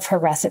of her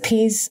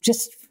recipes,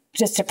 just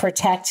to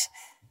protect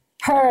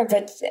her,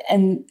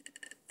 and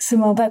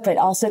Simone, but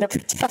also to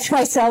protect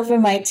myself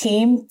and my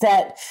team.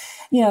 That,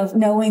 you know,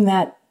 knowing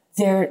that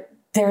there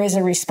is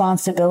a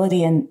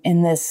responsibility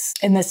in this,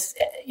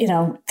 you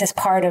know, this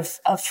part of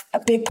a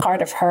big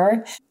part of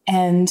her.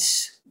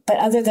 But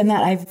other than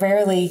that, I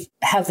rarely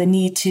have the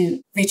need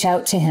to reach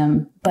out to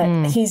him,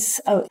 but he's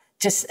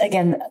just,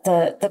 again,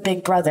 the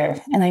big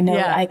brother. And I know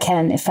I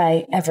can if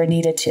I ever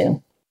needed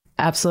to.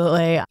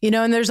 Absolutely. You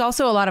know, and there's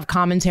also a lot of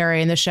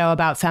commentary in the show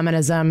about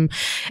feminism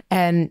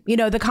and, you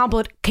know, the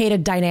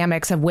complicated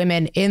dynamics of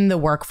women in the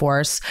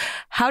workforce.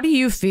 How do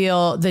you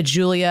feel that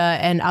Julia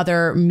and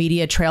other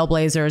media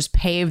trailblazers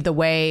paved the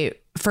way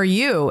for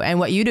you and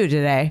what you do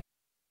today?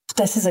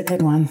 This is a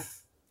good one,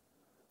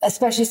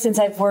 especially since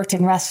I've worked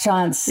in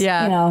restaurants, you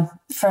know,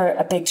 for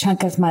a big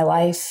chunk of my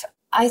life.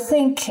 I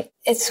think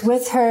it's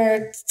with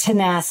her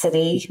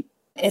tenacity.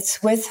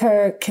 It's with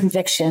her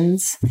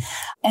convictions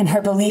and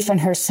her belief in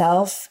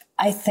herself.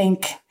 I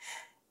think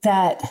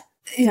that,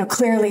 you know,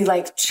 clearly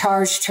like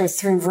charged her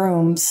through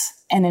rooms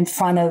and in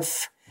front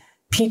of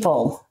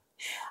people.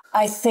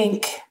 I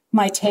think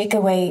my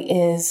takeaway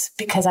is,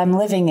 because I'm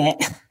living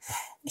it,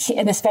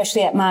 and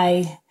especially at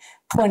my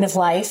point of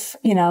life,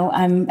 you know,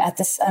 I'm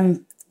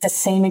the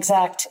same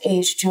exact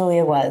age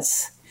Julia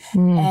was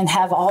and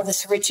have all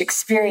this rich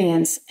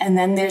experience. And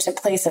then there's a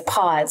place of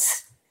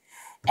pause.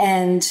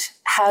 And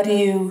how do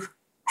you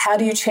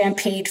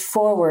trampede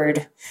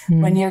forward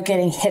when you're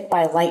getting hit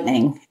by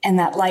lightning? And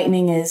that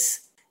lightning is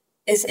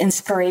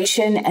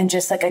inspiration and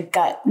just like a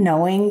gut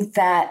knowing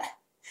that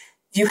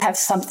you have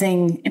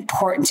something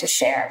important to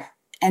share.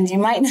 And you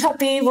might not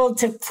be able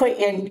to put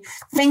your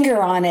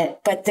finger on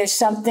it, but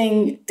there's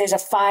a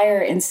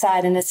fire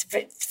inside, and it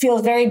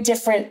feels very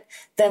different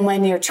than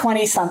when you're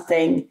 20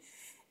 something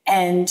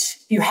and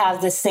you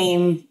have the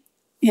same,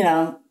 you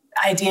know,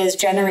 ideas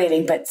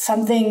generating, but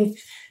something,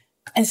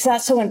 it's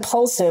not so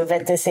impulsive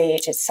at this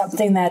age. It's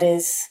something that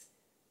is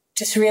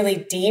just really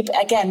deep.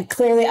 Again,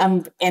 clearly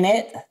I'm in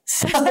it.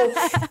 So,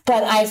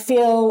 but I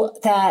feel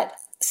that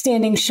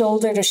standing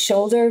shoulder to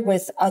shoulder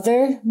with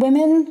other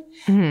women,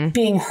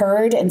 being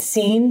heard and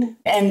seen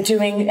and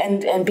doing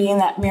and being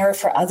that mirror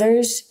for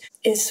others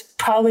is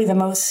probably the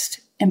most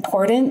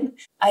important.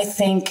 I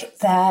think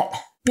that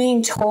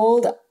being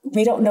told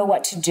we don't know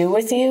what to do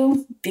with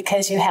you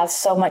because you have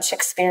so much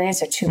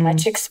experience or too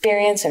much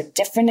experience or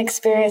different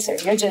experience, or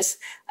you're just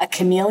a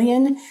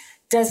chameleon,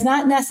 does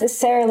not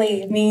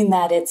necessarily mean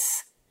that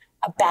it's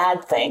a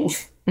bad thing.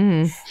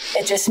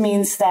 It just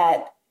means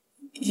that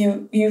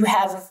you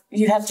have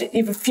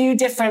a few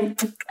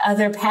different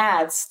other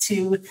paths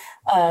to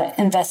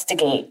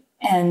investigate.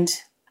 And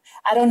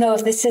I don't know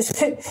if this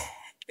is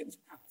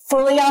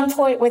fully on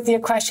point with your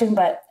question,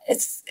 but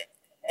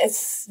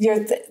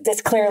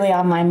that's clearly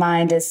on my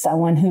mind as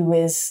someone who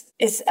is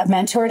a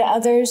mentor to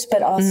others,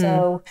 but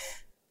also,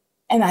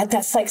 and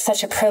that's like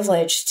such a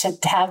privilege to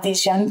have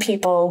these young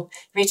people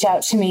reach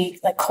out to me,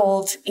 like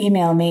cold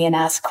email me and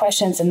ask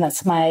questions. And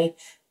that's my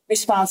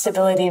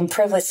responsibility and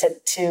privilege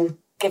to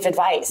give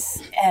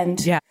advice. And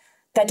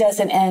that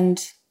doesn't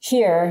end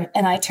here.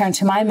 And I turn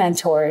to my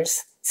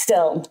mentors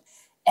still.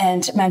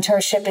 And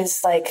mentorship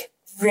is like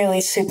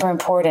really super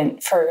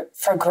important for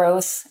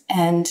growth,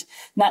 and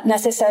not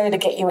necessarily to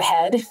get you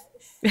ahead,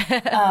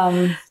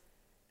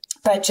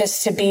 but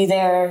just to be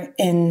there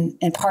in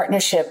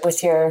partnership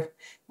with your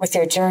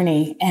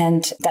journey.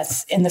 And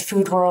that's in the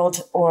food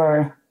world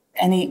or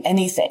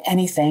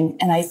anything.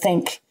 And I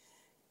think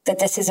that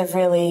this is a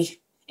really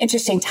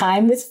interesting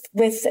time with,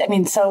 I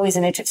mean, it's always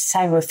an interesting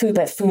time with food,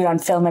 but food on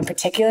film in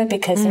particular,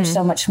 because there's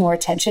so much more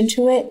attention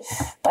to it.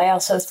 But I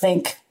also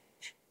think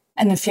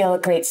and I feel a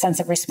great sense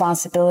of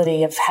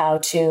responsibility of how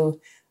to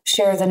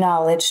share the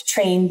knowledge,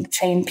 train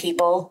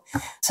people.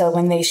 So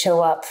when they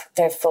show up,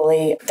 they're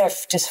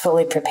just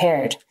fully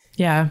prepared.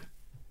 Yeah.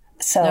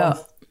 So.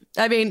 No.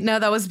 I mean, no,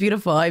 that was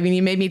beautiful. I mean,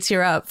 you made me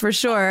tear up for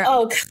sure.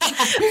 Oh,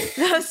 God.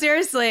 No,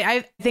 seriously.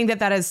 I think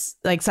that is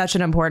like such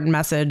an important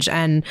message.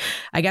 And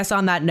I guess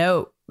on that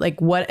note,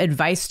 like, what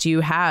advice do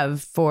you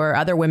have for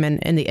other women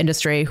in the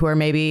industry who are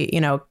maybe,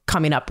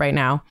 coming up right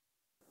now?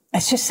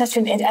 It's just such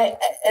an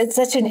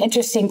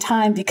interesting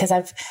time because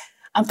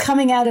I'm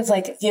coming out of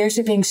like years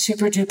of being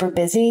super duper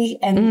busy.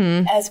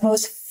 And as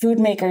most food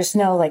makers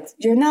know, like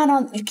you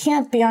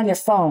can't be on your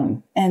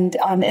phone and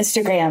on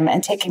Instagram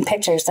and taking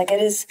pictures. Like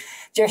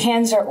your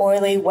hands are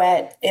oily,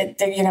 wet. You're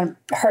going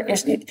to hurt your.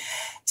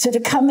 So to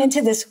come into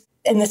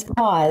in this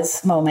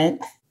pause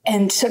moment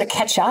and sort of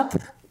catch up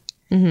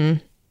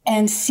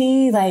and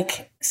see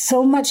like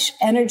so much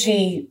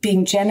energy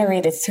being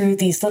generated through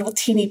these little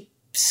teeny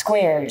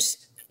squares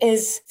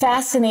is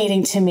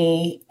fascinating to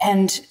me.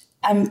 And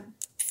I'm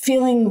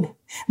feeling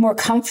more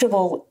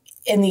comfortable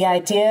in the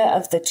idea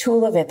of the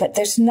tool of it, but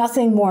there's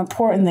nothing more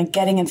important than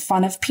getting in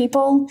front of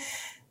people,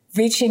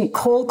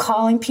 cold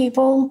calling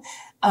people,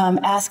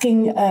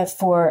 asking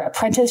for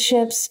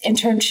apprenticeships,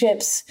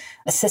 internships,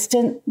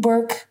 assistant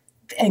work,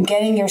 and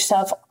getting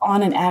yourself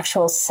on an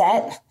actual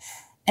set.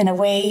 In a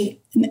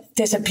way,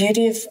 there's a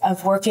beauty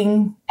of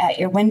working at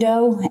your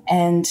window,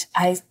 and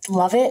I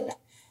love it.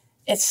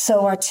 It's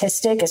so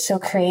artistic, it's so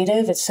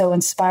creative, it's so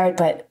inspired,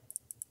 but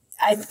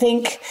I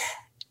think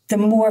the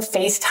more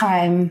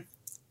FaceTime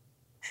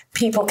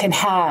people can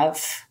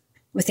have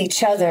with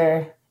each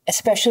other,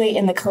 especially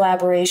in the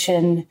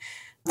collaboration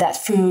that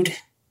food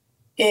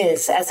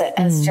is as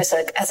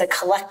a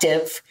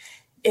collective,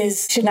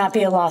 should not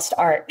be a lost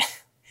art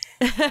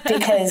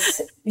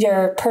because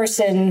your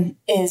person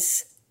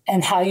is,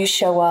 and how you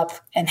show up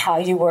and how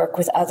you work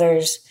with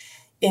others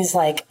is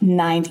like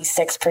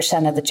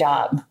 96% of the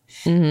job,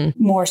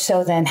 more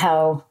so than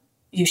how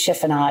you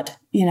chiffonade,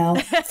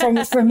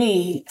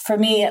 for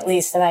me at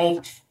least.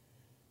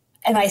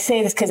 And I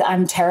say this because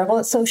I'm terrible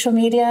at social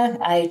media.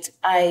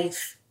 I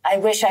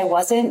wish I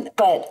wasn't,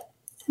 but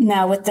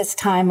now with this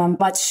time, I'm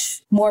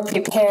much more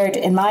prepared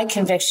in my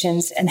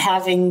convictions and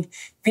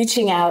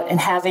reaching out and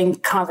having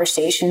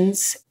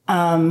conversations,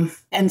 and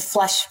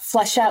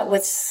flesh out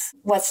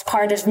what's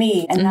part of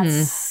me. And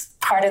that's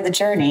part of the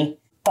journey.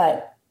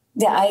 But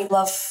yeah, I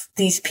love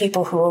these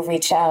people who will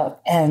reach out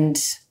and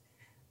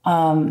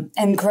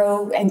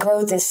grow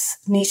this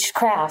niche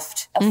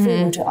craft of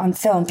food on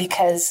film,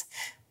 because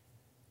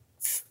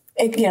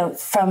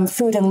from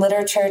food in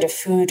literature to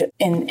food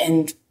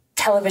in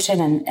television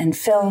and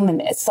film,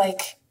 and it's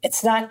like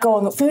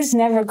food's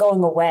never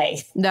going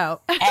away.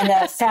 No. And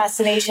a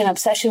fascination,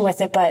 obsession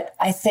with it. But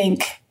I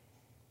think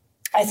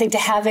to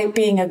have it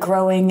being a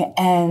growing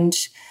and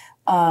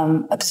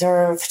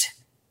observed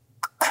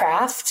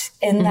craft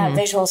in that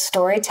visual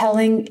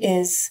storytelling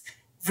is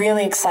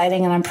really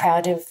exciting. And I'm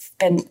proud to have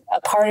been a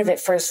part of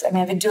it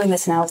I've been doing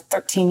this now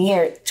 13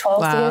 years.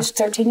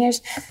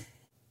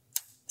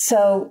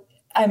 So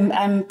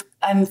I'm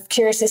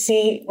curious to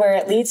see where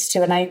it leads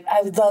to. And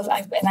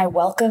I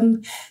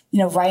welcome,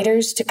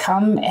 writers to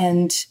come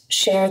and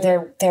share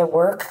their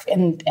work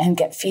and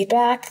get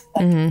feedback.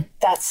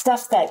 That's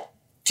stuff that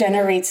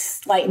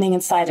generates lightning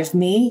inside of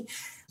me,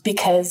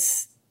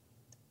 because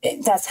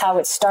that's how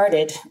it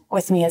started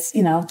with me, as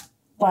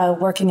while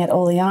working at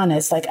Oleana.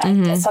 It's like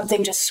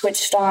something just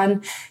switched on,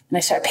 and I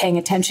started paying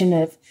attention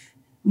to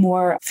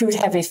more food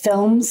heavy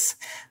films,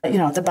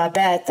 the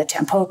Babette, the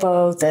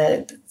Tampopo,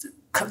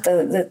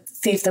 the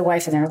Thief, the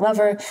Wife and Their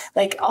Lover,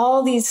 like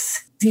all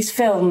these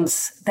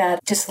films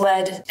that just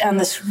led on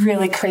this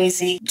really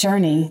crazy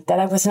journey that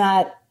I was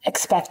not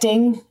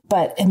expecting,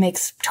 but it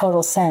makes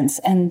total sense.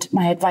 And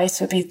my advice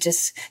would be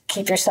just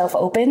keep yourself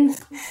open,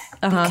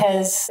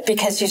 because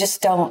you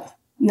just don't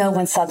know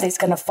when something's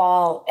going to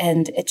fall,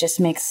 and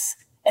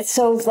it's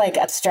so like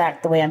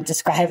abstract the way I'm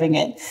describing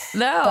it.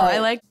 No,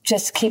 but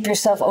just keep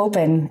yourself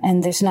open,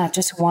 and there's not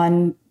just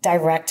one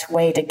direct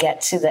way to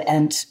get to the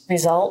end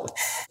result,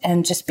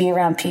 and just be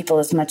around people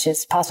as much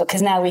as possible.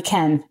 Cause now we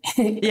can.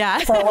 Yeah.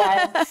 For a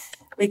while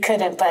we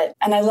couldn't,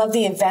 and I love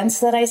the events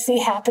that I see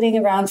happening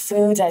around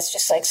food. That's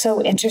just like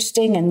so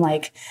interesting. And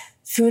like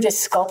food is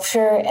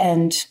sculpture,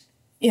 and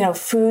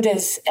food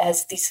is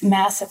as these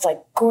massive,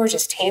 like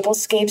gorgeous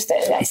tablescapes.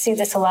 That I see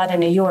this a lot in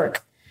New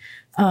York.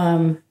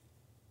 And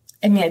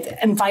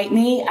invite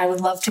me. I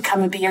would love to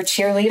come and be your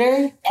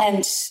cheerleader.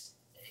 And,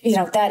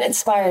 that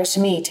inspires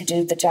me to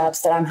do the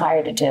jobs that I'm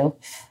hired to do.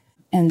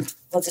 And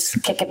we'll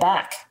just kick it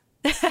back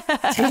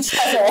to each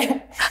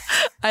other.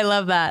 I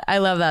love that.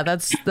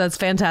 That's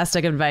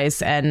fantastic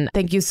advice. And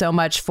thank you so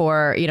much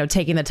for,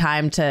 taking the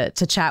time to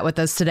chat with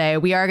us today.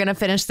 We are going to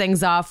finish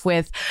things off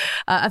with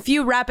a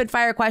few rapid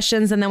fire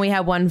questions. And then we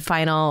have one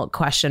final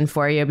question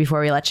for you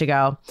before we let you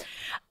go.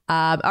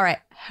 All right.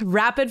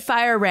 Rapid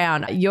fire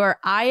round. Your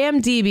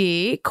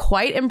IMDb,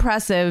 quite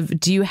impressive.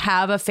 Do you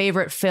have a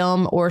favorite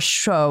film or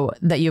show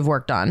that you've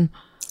worked on?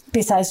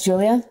 Besides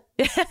Julia?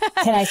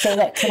 Can I say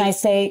that? Can I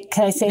say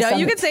No, something?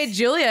 you could say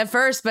Julia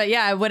first, but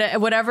yeah,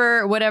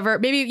 whatever,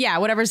 maybe, yeah,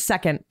 whatever's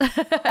second.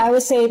 I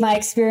would say my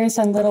experience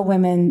on Little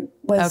Women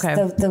was Okay.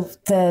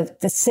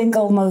 the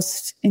single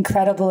most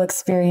incredible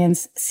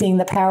experience, seeing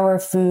the power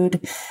of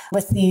food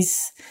with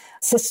these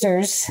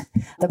sisters,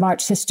 the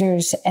March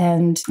sisters,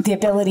 and the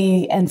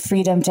ability and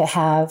freedom to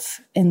have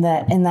in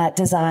that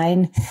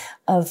design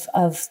of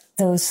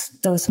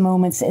those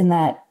moments in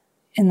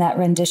that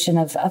rendition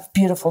of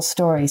beautiful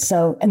stories.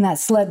 So, and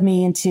that's led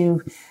me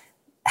into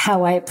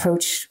how I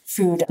approach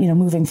food,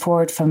 moving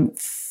forward from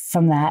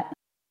that.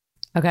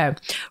 Okay.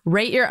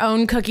 Rate your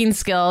own cooking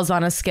skills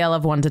on a scale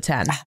of 1 to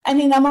 10. I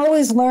mean, I'm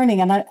always learning,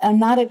 and I'm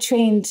not a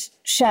trained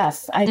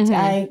chef. I'm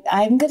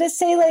going to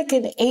say like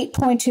an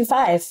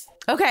 8.25.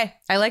 Okay.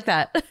 I like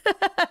that.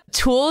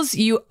 Tools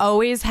you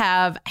always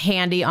have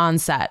handy on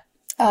set.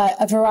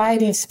 A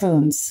variety of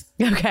spoons.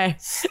 Okay.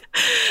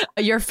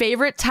 Your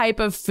favorite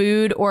type of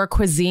food or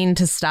cuisine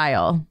to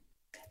style?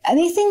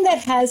 Anything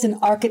that has an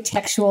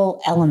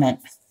architectural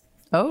element.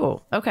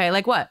 Oh, okay.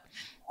 Like what?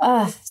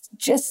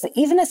 Just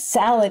even a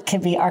salad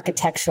can be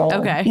architectural.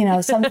 Okay.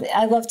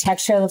 I love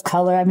texture, I love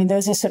color. I mean,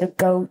 those are sort of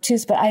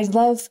go-tos, but I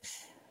love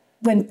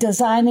when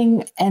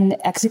designing and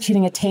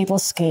executing a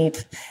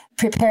tablescape,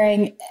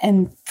 preparing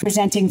and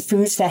presenting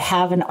foods that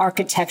have an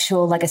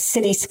architectural, like a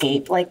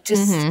cityscape, like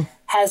just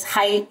has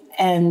height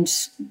and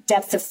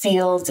depth of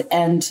field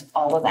and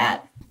all of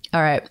that.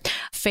 All right.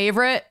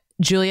 Favorite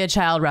Julia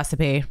Child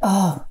recipe?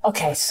 Oh,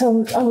 okay.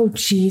 So,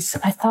 geez,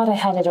 I thought I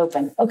had it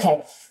open.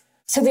 Okay.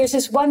 So there's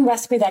this one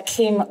recipe that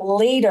came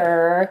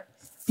later,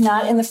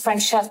 not in the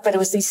French Chef, but it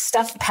was these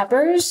stuffed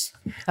peppers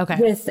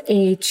with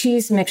a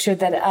cheese mixture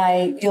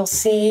that you'll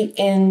see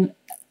in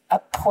a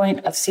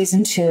point of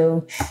season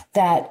 2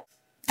 that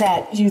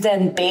you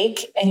then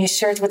bake and you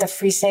serve with a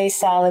frisee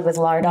salad with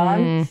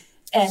lardon.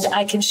 And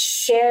I can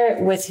share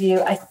it with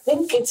you. I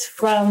think it's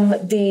from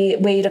the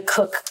Way to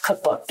Cook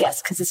cookbook.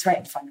 Yes, because it's right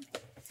in front of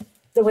me.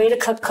 The Way to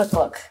Cook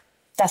cookbook.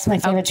 That's my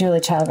favorite Julia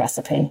Child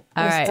recipe. It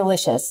was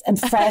delicious and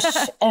fresh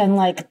and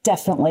like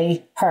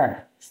definitely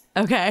her.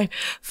 Okay.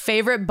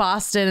 Favorite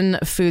Boston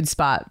food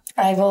spot?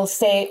 I will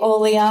say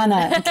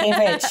Oleana in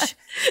Cambridge.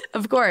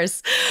 Of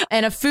course.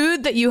 And a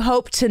food that you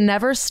hope to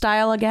never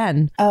style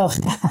again?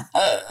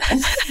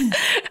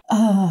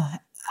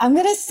 I'm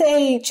going to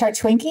say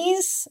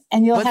Chartwinkies,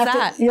 and you'll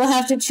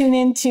have to tune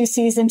into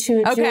season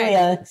 2 of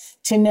Julia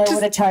to know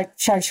what a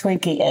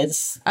Chartwinkie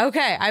is.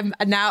 Okay.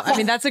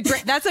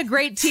 That's a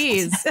great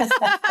tease.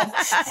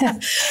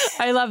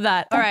 I love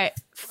that. All right.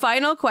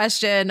 Final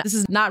question. This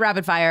is not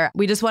rapid fire.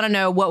 We just want to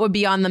know what would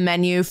be on the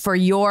menu for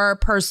your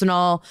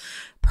personal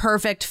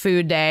perfect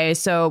food day.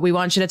 So we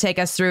want you to take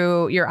us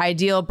through your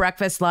ideal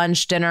breakfast,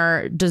 lunch,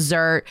 dinner,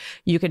 dessert.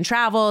 You can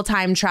travel,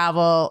 time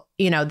travel.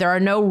 There are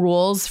no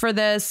rules for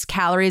this.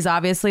 Calories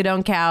obviously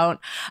don't count.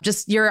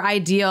 Just your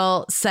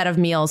ideal set of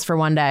meals for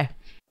one day.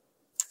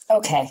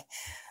 Okay.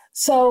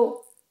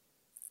 So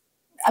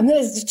I'm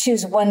going to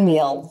choose one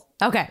meal.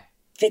 Okay.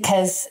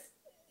 Because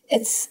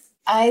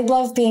I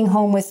love being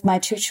home with my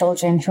 2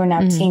 children who are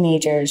now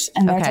teenagers,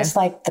 and they're just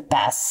like the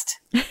best.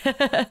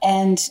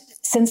 And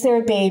since they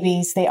were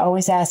babies, they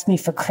always asked me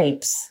for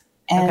crepes.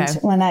 And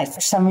when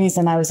for some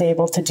reason, I was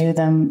able to do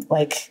them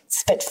like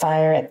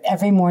Spitfire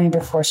every morning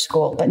before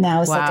school, but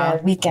now it's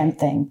like a weekend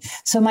thing.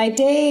 So my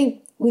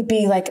day would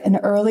be like an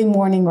early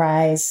morning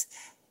rise.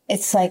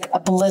 It's like a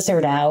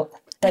blizzard out,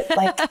 but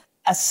like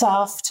a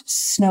soft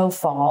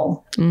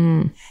snowfall.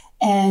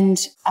 And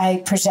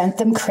I present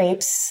them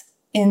crepes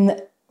in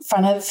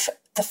front of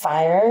the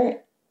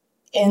fire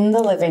in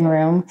the living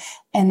room.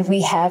 And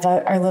we have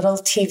our little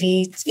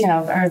TV,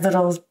 our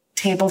little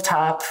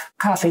tabletop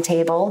coffee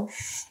table.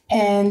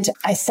 And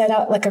I set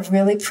out like a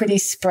really pretty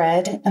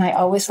spread, and I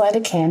always light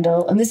a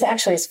candle. And this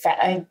actually is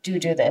I do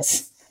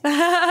this.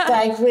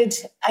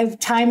 But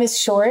time is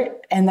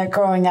short and they're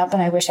growing up,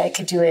 and I wish I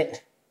could do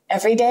it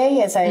every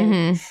day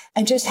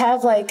and just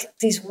have like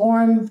these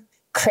warm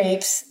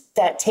crepes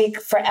that take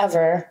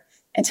forever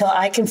until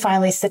I can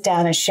finally sit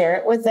down and share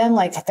it with them.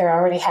 Like they're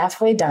already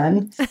halfway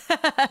done.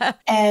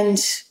 And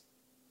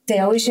they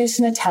always use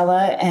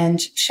Nutella,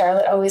 and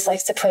Charlotte always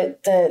likes to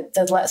put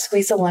the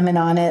squeeze of lemon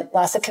on it.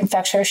 Lots of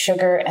confectioner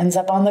sugar ends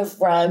up on the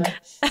rug,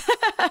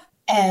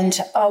 and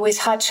always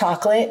hot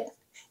chocolate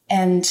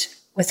and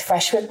with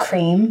fresh whipped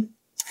cream.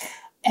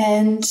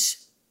 And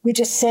we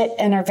just sit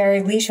and are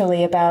very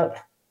leisurely about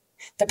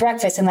the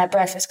breakfast. And that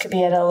breakfast could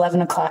be at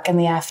 11 o'clock in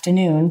the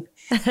afternoon.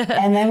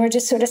 And then we're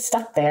just sort of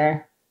stuck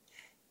there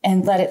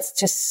and let it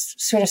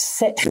just sort of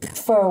sit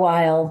for a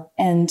while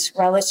and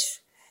relish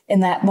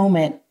in that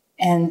moment.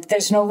 And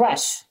there's no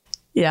rush.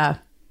 Yeah.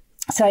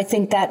 So I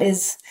think that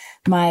is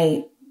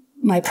my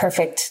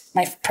perfect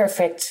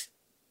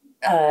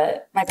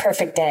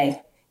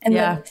day.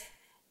 And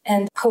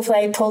and hopefully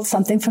I pulled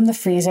something from the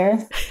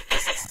freezer,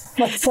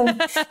 like some,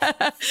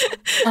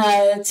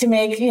 to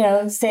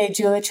make, say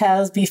Julia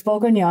Child's beef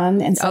bourguignon,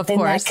 and something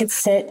that could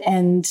sit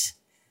and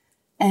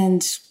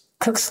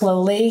cook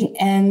slowly,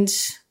 and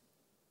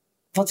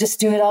we'll just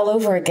do it all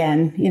over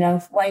again.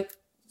 Wipe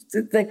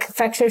the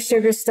confectioner's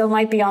sugar still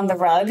might be on the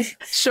rug.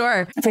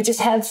 Sure. But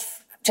just have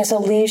just a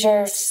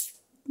leisure,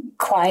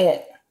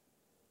 quiet,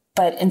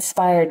 but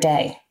inspired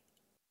day.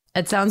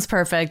 It sounds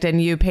perfect.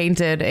 And you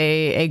painted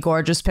a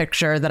gorgeous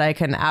picture that I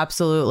can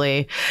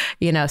absolutely,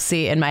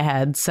 see in my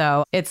head.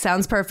 So it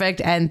sounds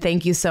perfect. And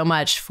thank you so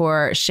much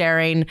for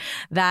sharing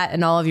that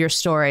and all of your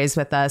stories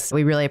with us.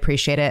 We really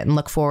appreciate it and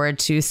look forward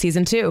to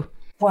season 2.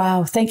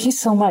 Wow. Thank you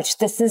so much.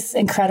 This is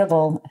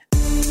incredible.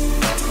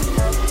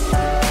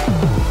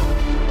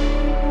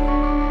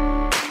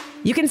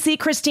 You can see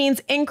Christine's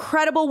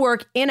incredible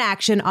work in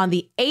action on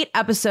the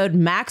 8-episode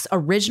Max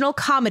original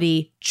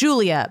comedy,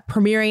 Julia,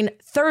 premiering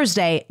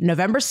Thursday,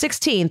 November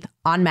 16th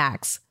on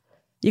Max.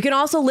 You can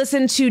also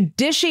listen to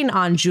Dishing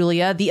on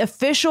Julia, the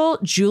official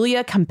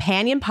Julia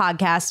companion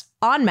podcast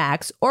on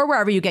Max or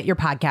wherever you get your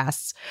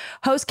podcasts.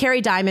 Host Carrie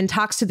Diamond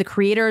talks to the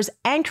creators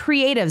and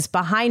creatives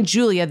behind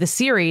Julia, the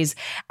series,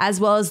 as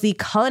well as the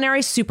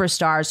culinary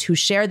superstars who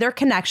share their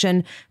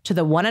connection to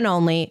the one and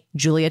only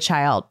Julia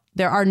Child.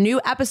 There are new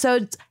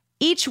episodes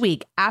each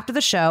week after the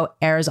show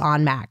airs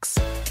on Max.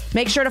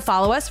 Make sure to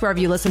follow us wherever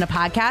you listen to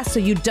podcasts so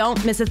you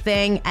don't miss a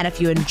thing. And if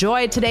you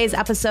enjoyed today's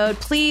episode,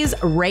 please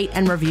rate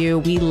and review.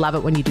 We love it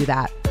when you do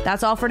that.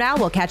 That's all for now.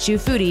 We'll catch you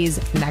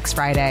foodies next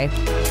Friday.